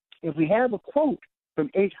 if we have a quote from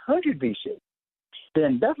 800 BC,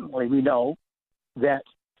 then definitely we know that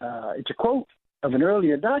it's a quote of an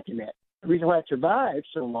earlier document. The reason why it survived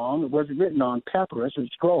so long, it wasn't written on papyrus or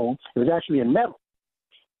scroll. It was actually in metal,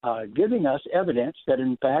 giving us evidence that,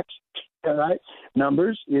 in fact,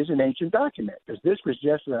 Numbers is an ancient document, because this was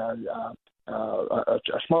just a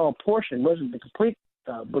small portion, wasn't the complete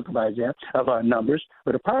book of Isaiah, of Numbers,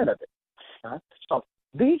 but a part of it. So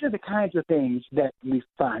these are the kinds of things that we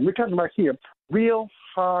find. We're talking about here real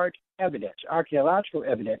hard evidence, archaeological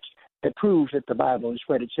evidence that proves that the Bible is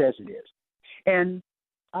what it says it is. And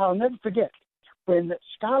I'll never forget when the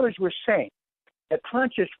scholars were saying that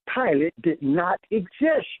Pontius Pilate did not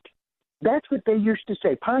exist. That's what they used to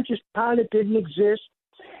say. Pontius Pilate didn't exist.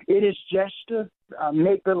 It is just a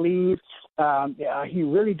make-believe. He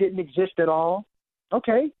really didn't exist at all.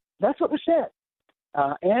 Okay, that's what was said.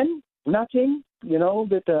 And nothing,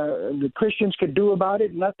 that the Christians could do about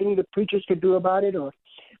it, nothing the preachers could do about it, or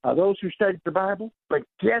those who studied the Bible. But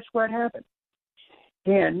guess what happened?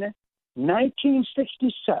 In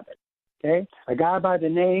 1967, okay, a guy by the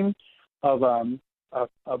name of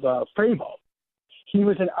Fable, he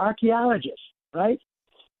was an archaeologist, right?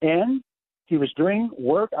 And he was doing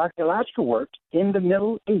archaeological work in the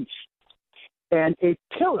Middle East. And a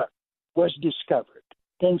pillar was discovered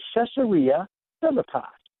in Caesarea Philippi.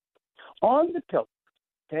 On the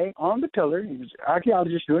pillar, he was an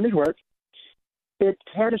archaeologist doing his work. It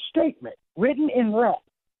had a statement written in Latin.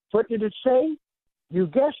 What did it say? You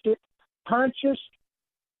guessed it, Pontius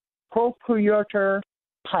Procurator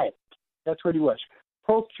Pilate. That's what he was.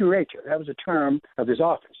 Procurator. That was a term of his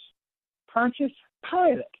office. Pontius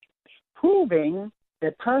Pilate, proving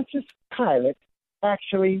that Pontius Pilate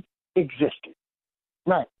actually existed.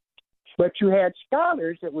 Right. But you had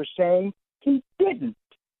scholars that were saying he didn't.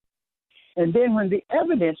 And then when the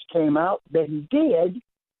evidence came out that he did,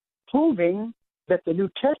 proving that the New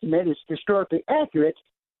Testament is historically accurate,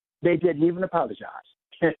 they didn't even apologize.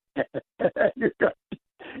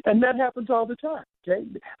 And that happens all the time, okay?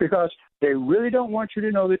 Because they really don't want you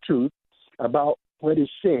to know the truth about what is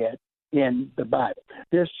said in the Bible.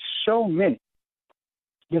 There's so many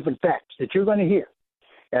different facts that you're going to hear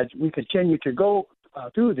as we continue to go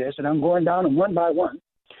through this, and I'm going down them one by one.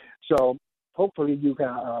 So hopefully you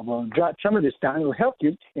will jot some of this down. It will help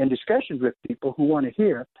you in discussions with people who want to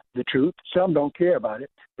hear the truth. Some don't care about it,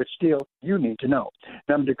 but still you need to know.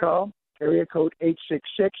 Number to call, area code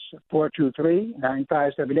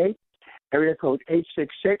 866-423-9578. Area code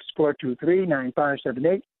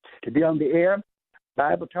 866-423-9578. To be on the air,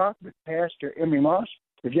 Bible Talk with Pastor Emery Moss.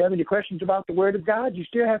 If you have any questions about the Word of God, you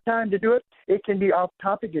still have time to do it. It can be off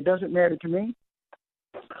topic. It doesn't matter to me.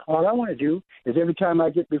 All I want to do is every time I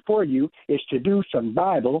get before you is to do some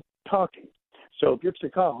Bible talking. So give us a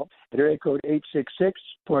call at area code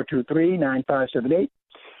 866-423-9578.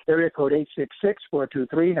 Area code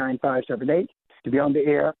 866-423-9578 to be on the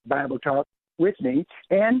air, Bible Talk with me.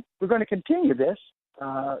 And we're going to continue this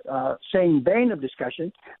same vein of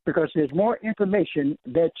discussion because there's more information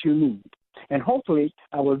that you need. And hopefully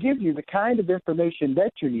I will give you the kind of information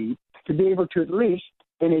that you need to be able to at least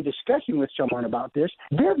in a discussion with someone about this,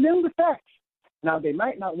 give them the facts. Now, they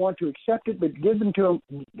might not want to accept it, but give it to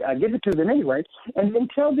them anyway, and then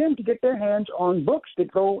tell them to get their hands on books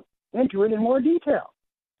that go into it in more detail,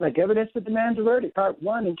 like Evidence That Demands a Verdict, Part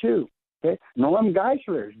 1 and 2, okay? Norm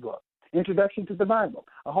Geisler's book, Introduction to the Bible,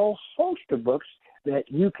 a whole host of books that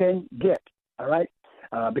you can get, all right?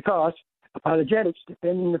 Because apologetics,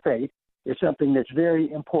 defending the faith, is something that's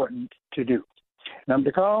very important to do. Number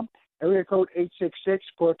to call, area code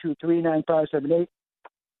 866-423-9578.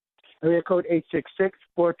 Area code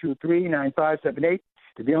 866-423-9578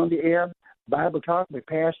 to be on the air. Bible Talk with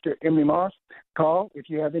Pastor Emery Moss. Call if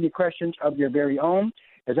you have any questions of your very own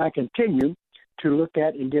as I continue to look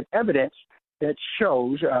at and give evidence that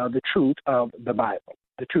shows the truth of the Bible,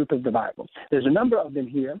 the truth of the Bible. There's a number of them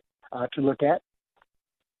here to look at,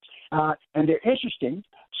 and they're interesting.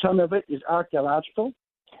 Some of it is archaeological.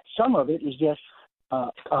 Some of it is just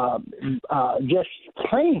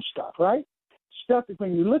plain stuff, right? Stuff that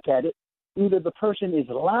when you look at it, either the person is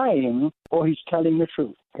lying or he's telling the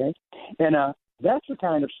truth, okay? And that's the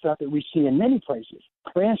kind of stuff that we see in many places.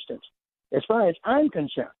 For instance, as far as I'm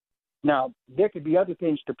concerned, now, there could be other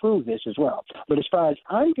things to prove this as well, but as far as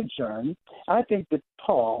I'm concerned, I think that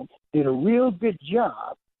Paul did a real good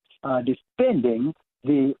job defending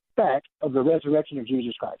the fact of the resurrection of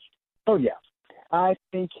Jesus Christ. Oh, yeah. I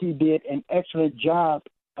think he did an excellent job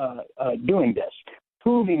doing this,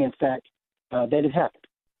 proving, in fact, that it happened.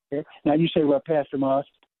 Okay? Now, you say, well, Pastor Moss,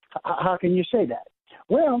 how can you say that?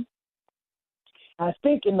 Well, I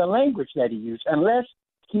think in the language that he used, unless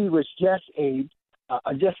he was just an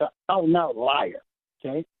out-and-out liar,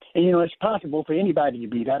 okay? And, you know, it's possible for anybody to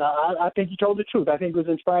be that. I think he told the truth. I think it was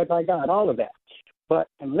inspired by God, all of that. But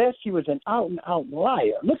unless he was an out-and-out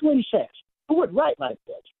liar, look what he says. Who would write like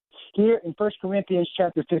this? Here in 1 Corinthians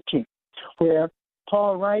chapter 15, where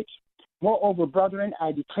Paul writes, Moreover, brethren,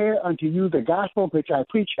 I declare unto you the gospel which I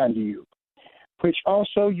preach unto you, which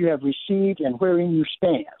also you have received and wherein you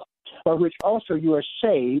stand, by which also you are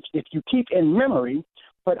saved, if you keep in memory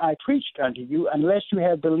what I preached unto you, unless you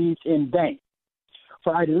have believed in vain.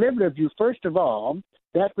 For I delivered of you first of all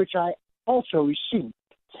that which I also received,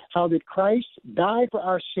 how that Christ died for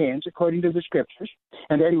our sins according to the Scriptures,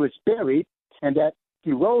 and that he was buried, and that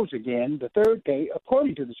he rose again the third day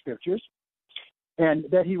according to the Scriptures, and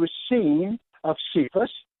that he was seen of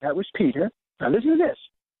Cephas, that was Peter. Now listen to this.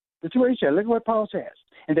 This is what he said. Look at what Paul says.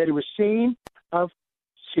 And that he was seen of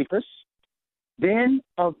Cephas, then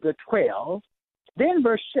of the 12. Then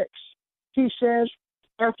verse 6, he says,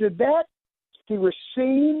 after that he was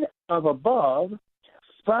seen of above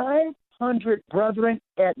 500 brethren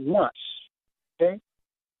at once. Okay?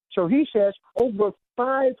 So he says over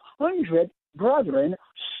 500 brethren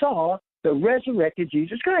saw the resurrected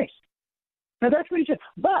Jesus Christ. Now that's what he said.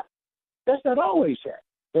 But that's not all he said.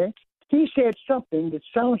 Okay? He said something that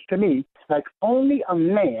sounds to me like only a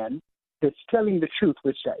man that's telling the truth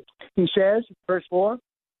would say. He says, verse 4,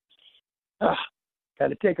 got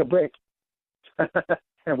to take a break.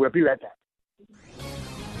 And we'll be right back.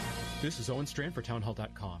 This is Owen Strand for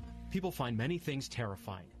townhall.com. People find many things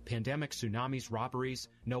terrifying. Pandemic, tsunamis, robberies,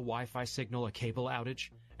 no Wi-Fi signal, a cable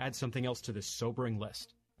outage. Add something else to this sobering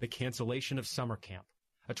list. The cancellation of summer camp.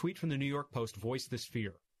 A tweet from the New York Post voiced this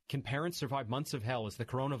fear. Can parents survive months of hell as the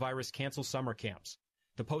coronavirus cancels summer camps?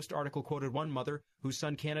 The Post article quoted one mother whose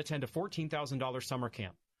son can't attend a $14,000 summer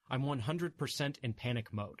camp. I'm 100% in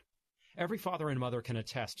panic mode. Every father and mother can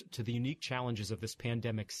attest to the unique challenges of this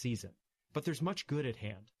pandemic season. But there's much good at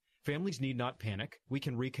hand. Families need not panic. We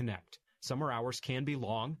can reconnect. Summer hours can be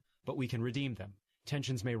long, but we can redeem them.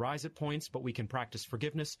 Tensions may rise at points, but we can practice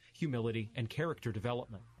forgiveness, humility, and character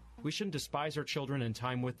development. We shouldn't despise our children and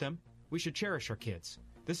time with them. We should cherish our kids.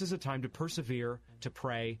 This is a time to persevere, to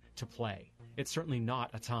pray, to play. It's certainly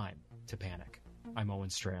not a time to panic. I'm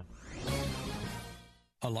Owen Strand.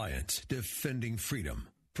 Alliance Defending Freedom,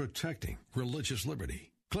 Protecting Religious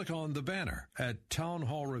Liberty. Click on the banner at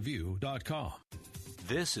townhallreview.com.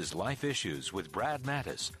 This is Life Issues with Brad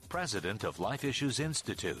Mattis, president of Life Issues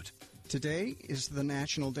Institute. Today is the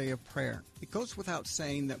National Day of Prayer. It goes without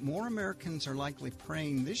saying that more Americans are likely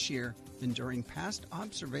praying this year than during past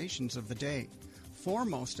observations of the day.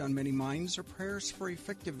 Foremost on many minds are prayers for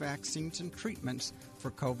effective vaccines and treatments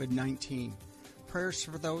for COVID-19. Prayers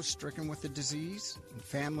for those stricken with the disease and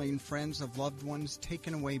family and friends of loved ones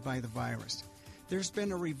taken away by the virus. There's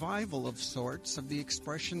been a revival of sorts of the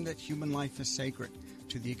expression that human life is sacred,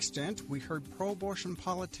 to the extent we heard pro-abortion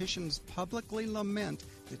politicians publicly lament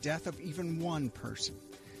the death of even one person.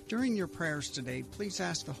 During your prayers today, please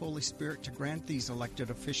ask the Holy Spirit to grant these elected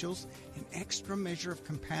officials an extra measure of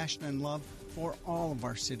compassion and love for all of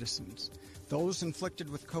our citizens, those inflicted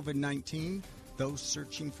with COVID-19, those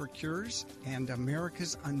searching for cures, and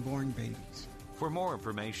America's unborn babies. For more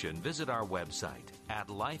information, visit our website at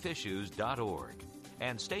lifeissues.org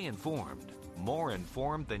and stay informed, more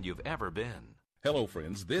informed than you've ever been. Hello,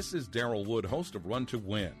 friends. This is Darrell Wood, host of Run to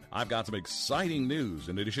Win. I've got some exciting news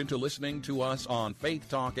in addition to listening to us on Faith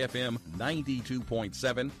Talk FM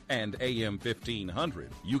 92.7 and AM 1500.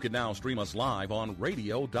 You can now stream us live on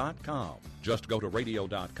radio.com. Just go to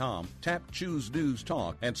radio.com, tap Choose News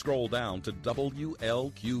Talk, and scroll down to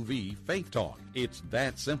WLQV Faith Talk. It's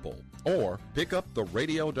that simple. Or pick up the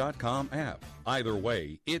radio.com app. Either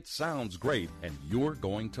way, it sounds great, and you're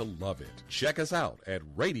going to love it. Check us out at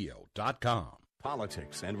radio.com.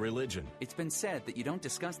 Politics and religion. It's been said that you don't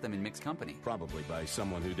discuss them in mixed company. Probably by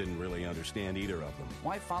someone who didn't really understand either of them.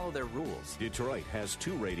 Why follow their rules? Detroit has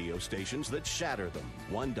 2 radio stations that shatter them.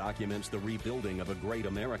 One documents the rebuilding of a great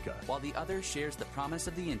America, while the other shares the promise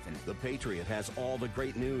of the infinite. The Patriot has all the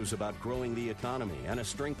great news about growing the economy and a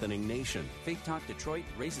strengthening nation. Faith Talk Detroit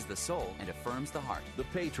raises the soul and affirms the heart. The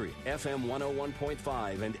Patriot, FM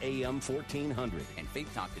 101.5 and AM 1400. And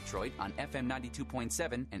Faith Talk Detroit on FM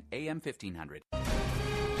 92.7 and AM 1500.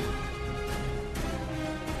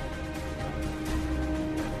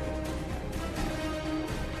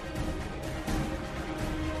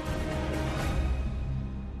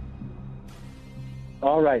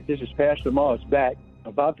 All right, this is Pastor Moss back,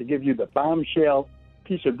 about to give you the bombshell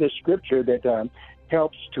piece of this scripture that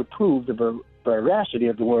helps to prove the veracity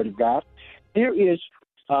of the Word of God. Here is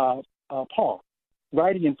Paul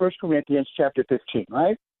writing in 1 Corinthians chapter 15,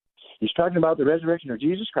 right? He's talking about the resurrection of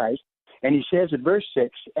Jesus Christ, and he says in verse 6,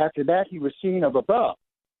 after that he was seen of above,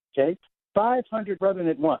 500 brethren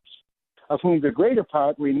at once, of whom the greater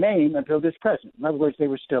part remain until this present. In other words, they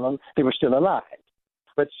were still alive.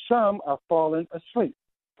 But some are fallen asleep.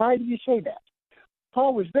 Why did he say that?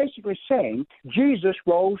 Paul was basically saying Jesus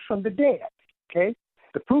rose from the dead.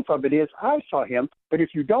 The proof of it is I saw him, but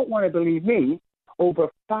if you don't want to believe me, over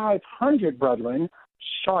 500 brethren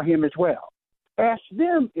saw him as well. Ask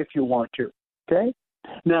them if you want to.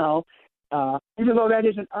 Now, even though that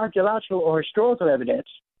isn't archaeological or historical evidence,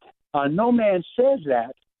 no man says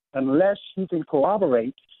that unless he can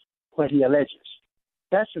corroborate what he alleges.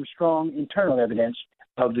 That's some strong internal evidence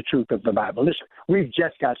of the truth of the Bible. Listen, we've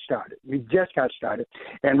just got started.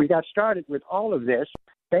 And we got started with all of this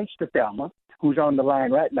thanks to Thelma, who's on the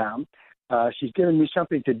line right now. She's given me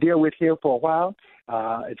something to deal with here for a while,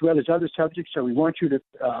 as well as other subjects. So we want you to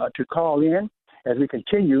call in as we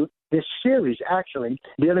continue this series, actually,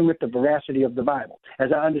 dealing with the veracity of the Bible.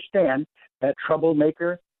 As I understand, that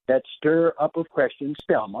troublemaker, that stir up of questions,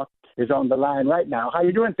 Thelma, is on the line right now. How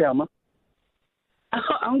you doing, Thelma?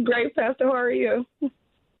 I'm great, Pastor. How are you?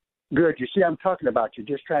 Good. You see, I'm talking about you,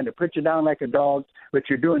 just trying to put you down like a dog, but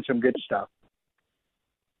you're doing some good stuff.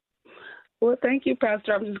 Well, thank you,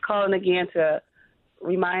 Pastor. I'm just calling again to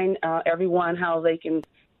remind everyone how they can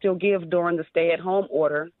still give during the stay-at-home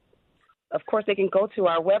order. Of course, they can go to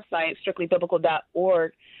our website,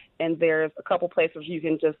 strictlybiblical.org, and there's a couple places you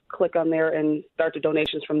can just click on there and start the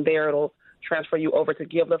donations from there. It'll transfer you over to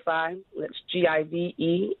Givelify. That's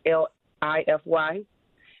Givelify.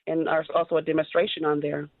 And there's also a demonstration on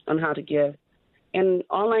there on how to give. And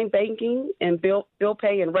online banking and bill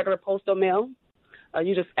pay and regular postal mail,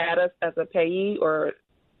 you just add us as a payee or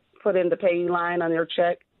put in the payee line on your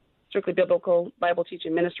check, Strictly Biblical Bible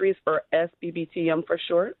Teaching Ministries, or SBBTM for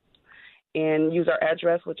short, and use our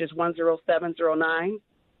address, which is 10709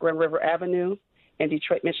 Grand River Avenue in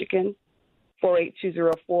Detroit, Michigan,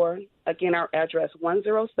 48204. Again, our address,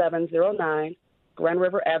 10709 Grand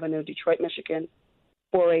River Avenue, Detroit, Michigan,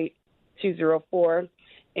 48204.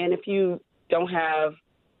 And if you don't have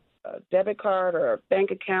a debit card or a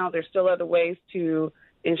bank account, there's still other ways to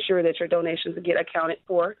ensure that your donations get accounted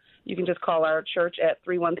for. You can just call our church at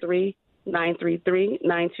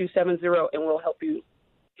 313-933-9270, and we'll help you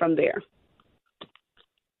from there.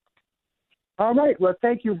 All right. Well,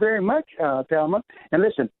 thank you very much, Thelma. And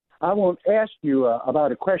listen, I won't ask you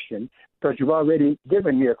about a question because you've already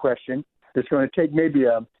given me a question that's going to take maybe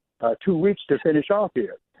 2 weeks to finish off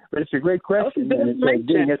here. But it's a great question, and it's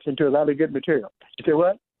getting us into a lot of good material. You say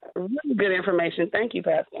what? Really good information. Thank you,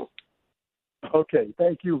 Pastor. Okay.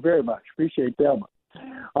 Thank you very much. Appreciate Thelma.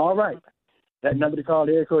 All right. That number to call,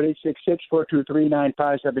 area code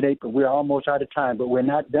 866-423-9578, but we're almost out of time, but we're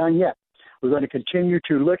not done yet. We're going to continue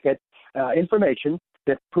to look at information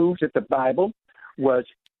that proves that the Bible was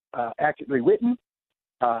accurately written,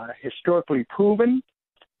 historically proven,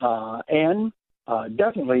 and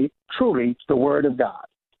definitely, truly the Word of God.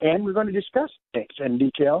 And we're going to discuss things in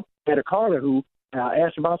detail. We had a caller who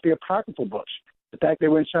asked about the apocryphal books. In fact, they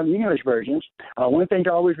were in some English versions. One thing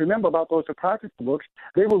to always remember about those apocryphal books,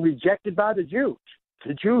 they were rejected by the Jews.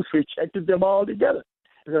 The Jews rejected them altogether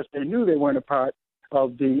because they knew they weren't a part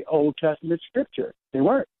of the Old Testament scripture. They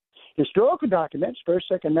weren't. Historical documents, 1st,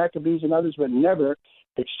 2nd Maccabees, and others were never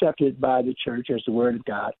accepted by the church as the Word of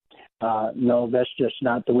God. No, that's just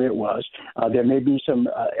not the way it was. There may be some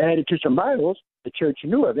added to some Bibles. The church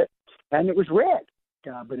knew of it, and it was read.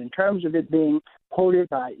 But in terms of it being quoted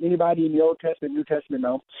by anybody in the Old Testament, New Testament,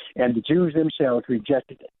 no, and the Jews themselves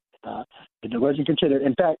rejected it. It wasn't considered.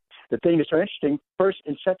 In fact, the thing that's so interesting, 1st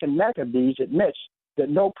and 2nd Maccabees admits that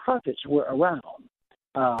no prophets were around.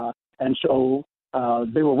 And so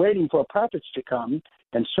they were waiting for prophets to come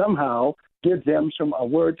and somehow give them a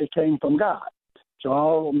word that came from God. So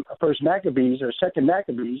all 1st Maccabees or 2nd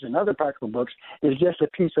Maccabees and other apocryphal books is just a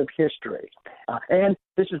piece of history. And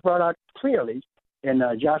this is brought out clearly in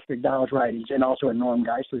Josh McDowell's writings and also in Norm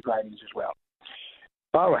Geisler's writings as well.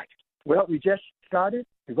 All right. Well, we just started.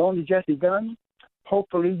 We've only just begun.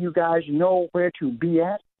 Hopefully you guys know where to be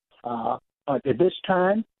at this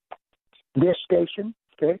time, this station,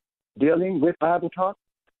 okay, dealing with Bible Talk,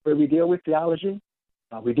 where we deal with theology,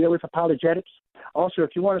 we deal with apologetics. Also,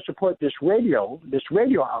 if you want to support this radio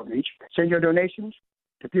outreach, send your donations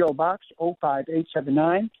to P.O. Box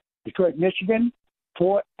 05879, Detroit, Michigan,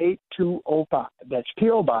 48205. That's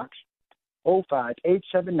P.O. Box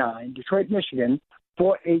 05879, Detroit, Michigan,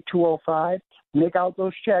 48205. Make out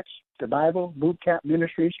those checks to Bible Boot Camp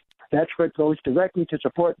Ministries. That's what goes directly to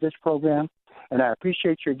support this program, and I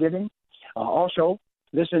appreciate your giving. Also,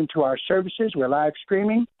 listen to our services. We're live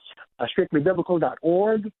streaming,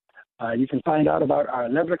 strictlybiblical.org. You can find out about our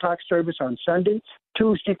 11 o'clock service on Sunday.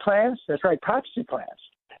 Tuesday class, that's right, prophecy class.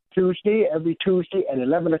 Every Tuesday at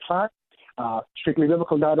 11 o'clock.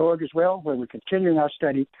 Strictlybiblical.org as well, where we're continuing our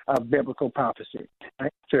study of biblical prophecy.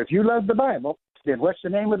 Right? So if you love the Bible, then what's the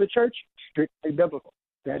name of the church? Strictly Biblical.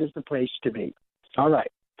 That is the place to be. All right.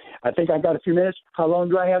 I think I've got a few minutes. How long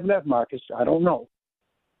do I have left, Marcus? I don't know.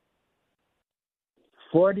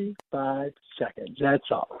 45 seconds. That's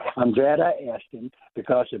all. I'm glad I asked him,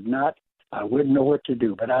 because if not, I wouldn't know what to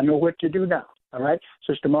do. But I know what to do now. All right?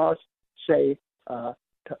 Sister Moss, say, talk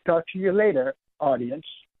to you later, audience.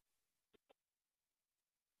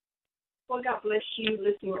 Well, God bless you,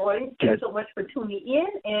 listening audience. Thank you so much for tuning in,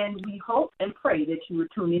 and we hope and pray that you will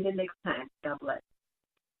tune in the next time. God bless.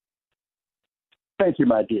 Thank you,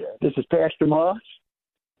 my dear. This is Pastor Moss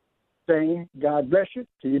saying God bless you.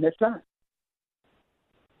 See you next time.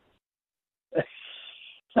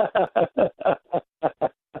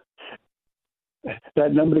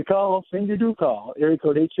 That number to call, send you do call. Area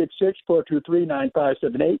code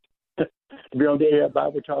 866-423-9578. To be on the air,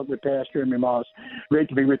 Bible Talk with Pastor Emery Moss. Great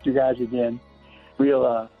to be with you guys again.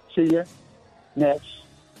 We'll see you next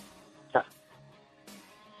time.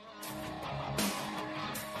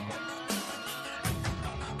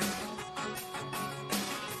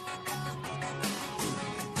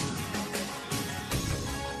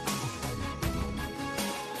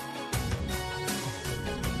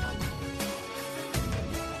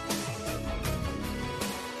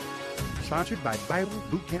 Sponsored by Bible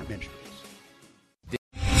Boot Camp Ministries.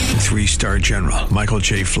 3-star General Michael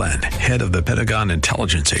J. Flynn, head of the Pentagon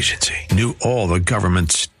Intelligence Agency, knew all the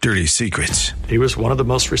government's dirty secrets. He was one of the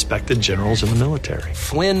most respected generals in the military.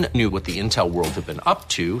 Flynn knew what the intel world had been up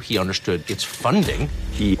to. He understood its funding.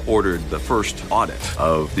 He ordered the first audit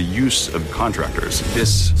of the use of contractors.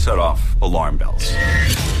 This set off alarm bells.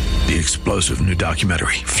 The explosive new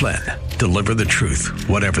documentary, Flynn, Deliver the Truth,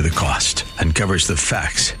 Whatever the Cost, uncovers the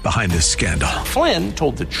facts behind this scandal. Flynn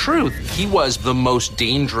told the truth. He was the most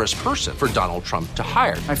dangerous person for Donald Trump to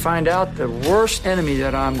hire. I find out the worst enemy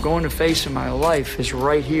that I'm going to face in my life is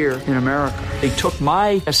right here in America. They took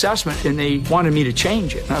my assessment and they wanted me to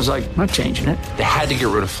change it. And I was like, I'm not changing it. They had to get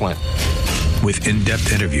rid of Flynn. With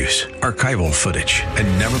in-depth interviews, archival footage,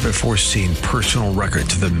 and never-before-seen personal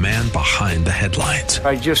records of the man behind the headlines.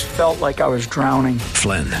 I just felt like I was drowning.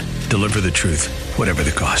 Flynn, Deliver the Truth, Whatever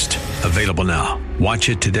the Cost. Available now. Watch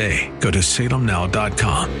it today. Go to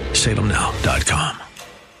salemnow.com. salemnow.com.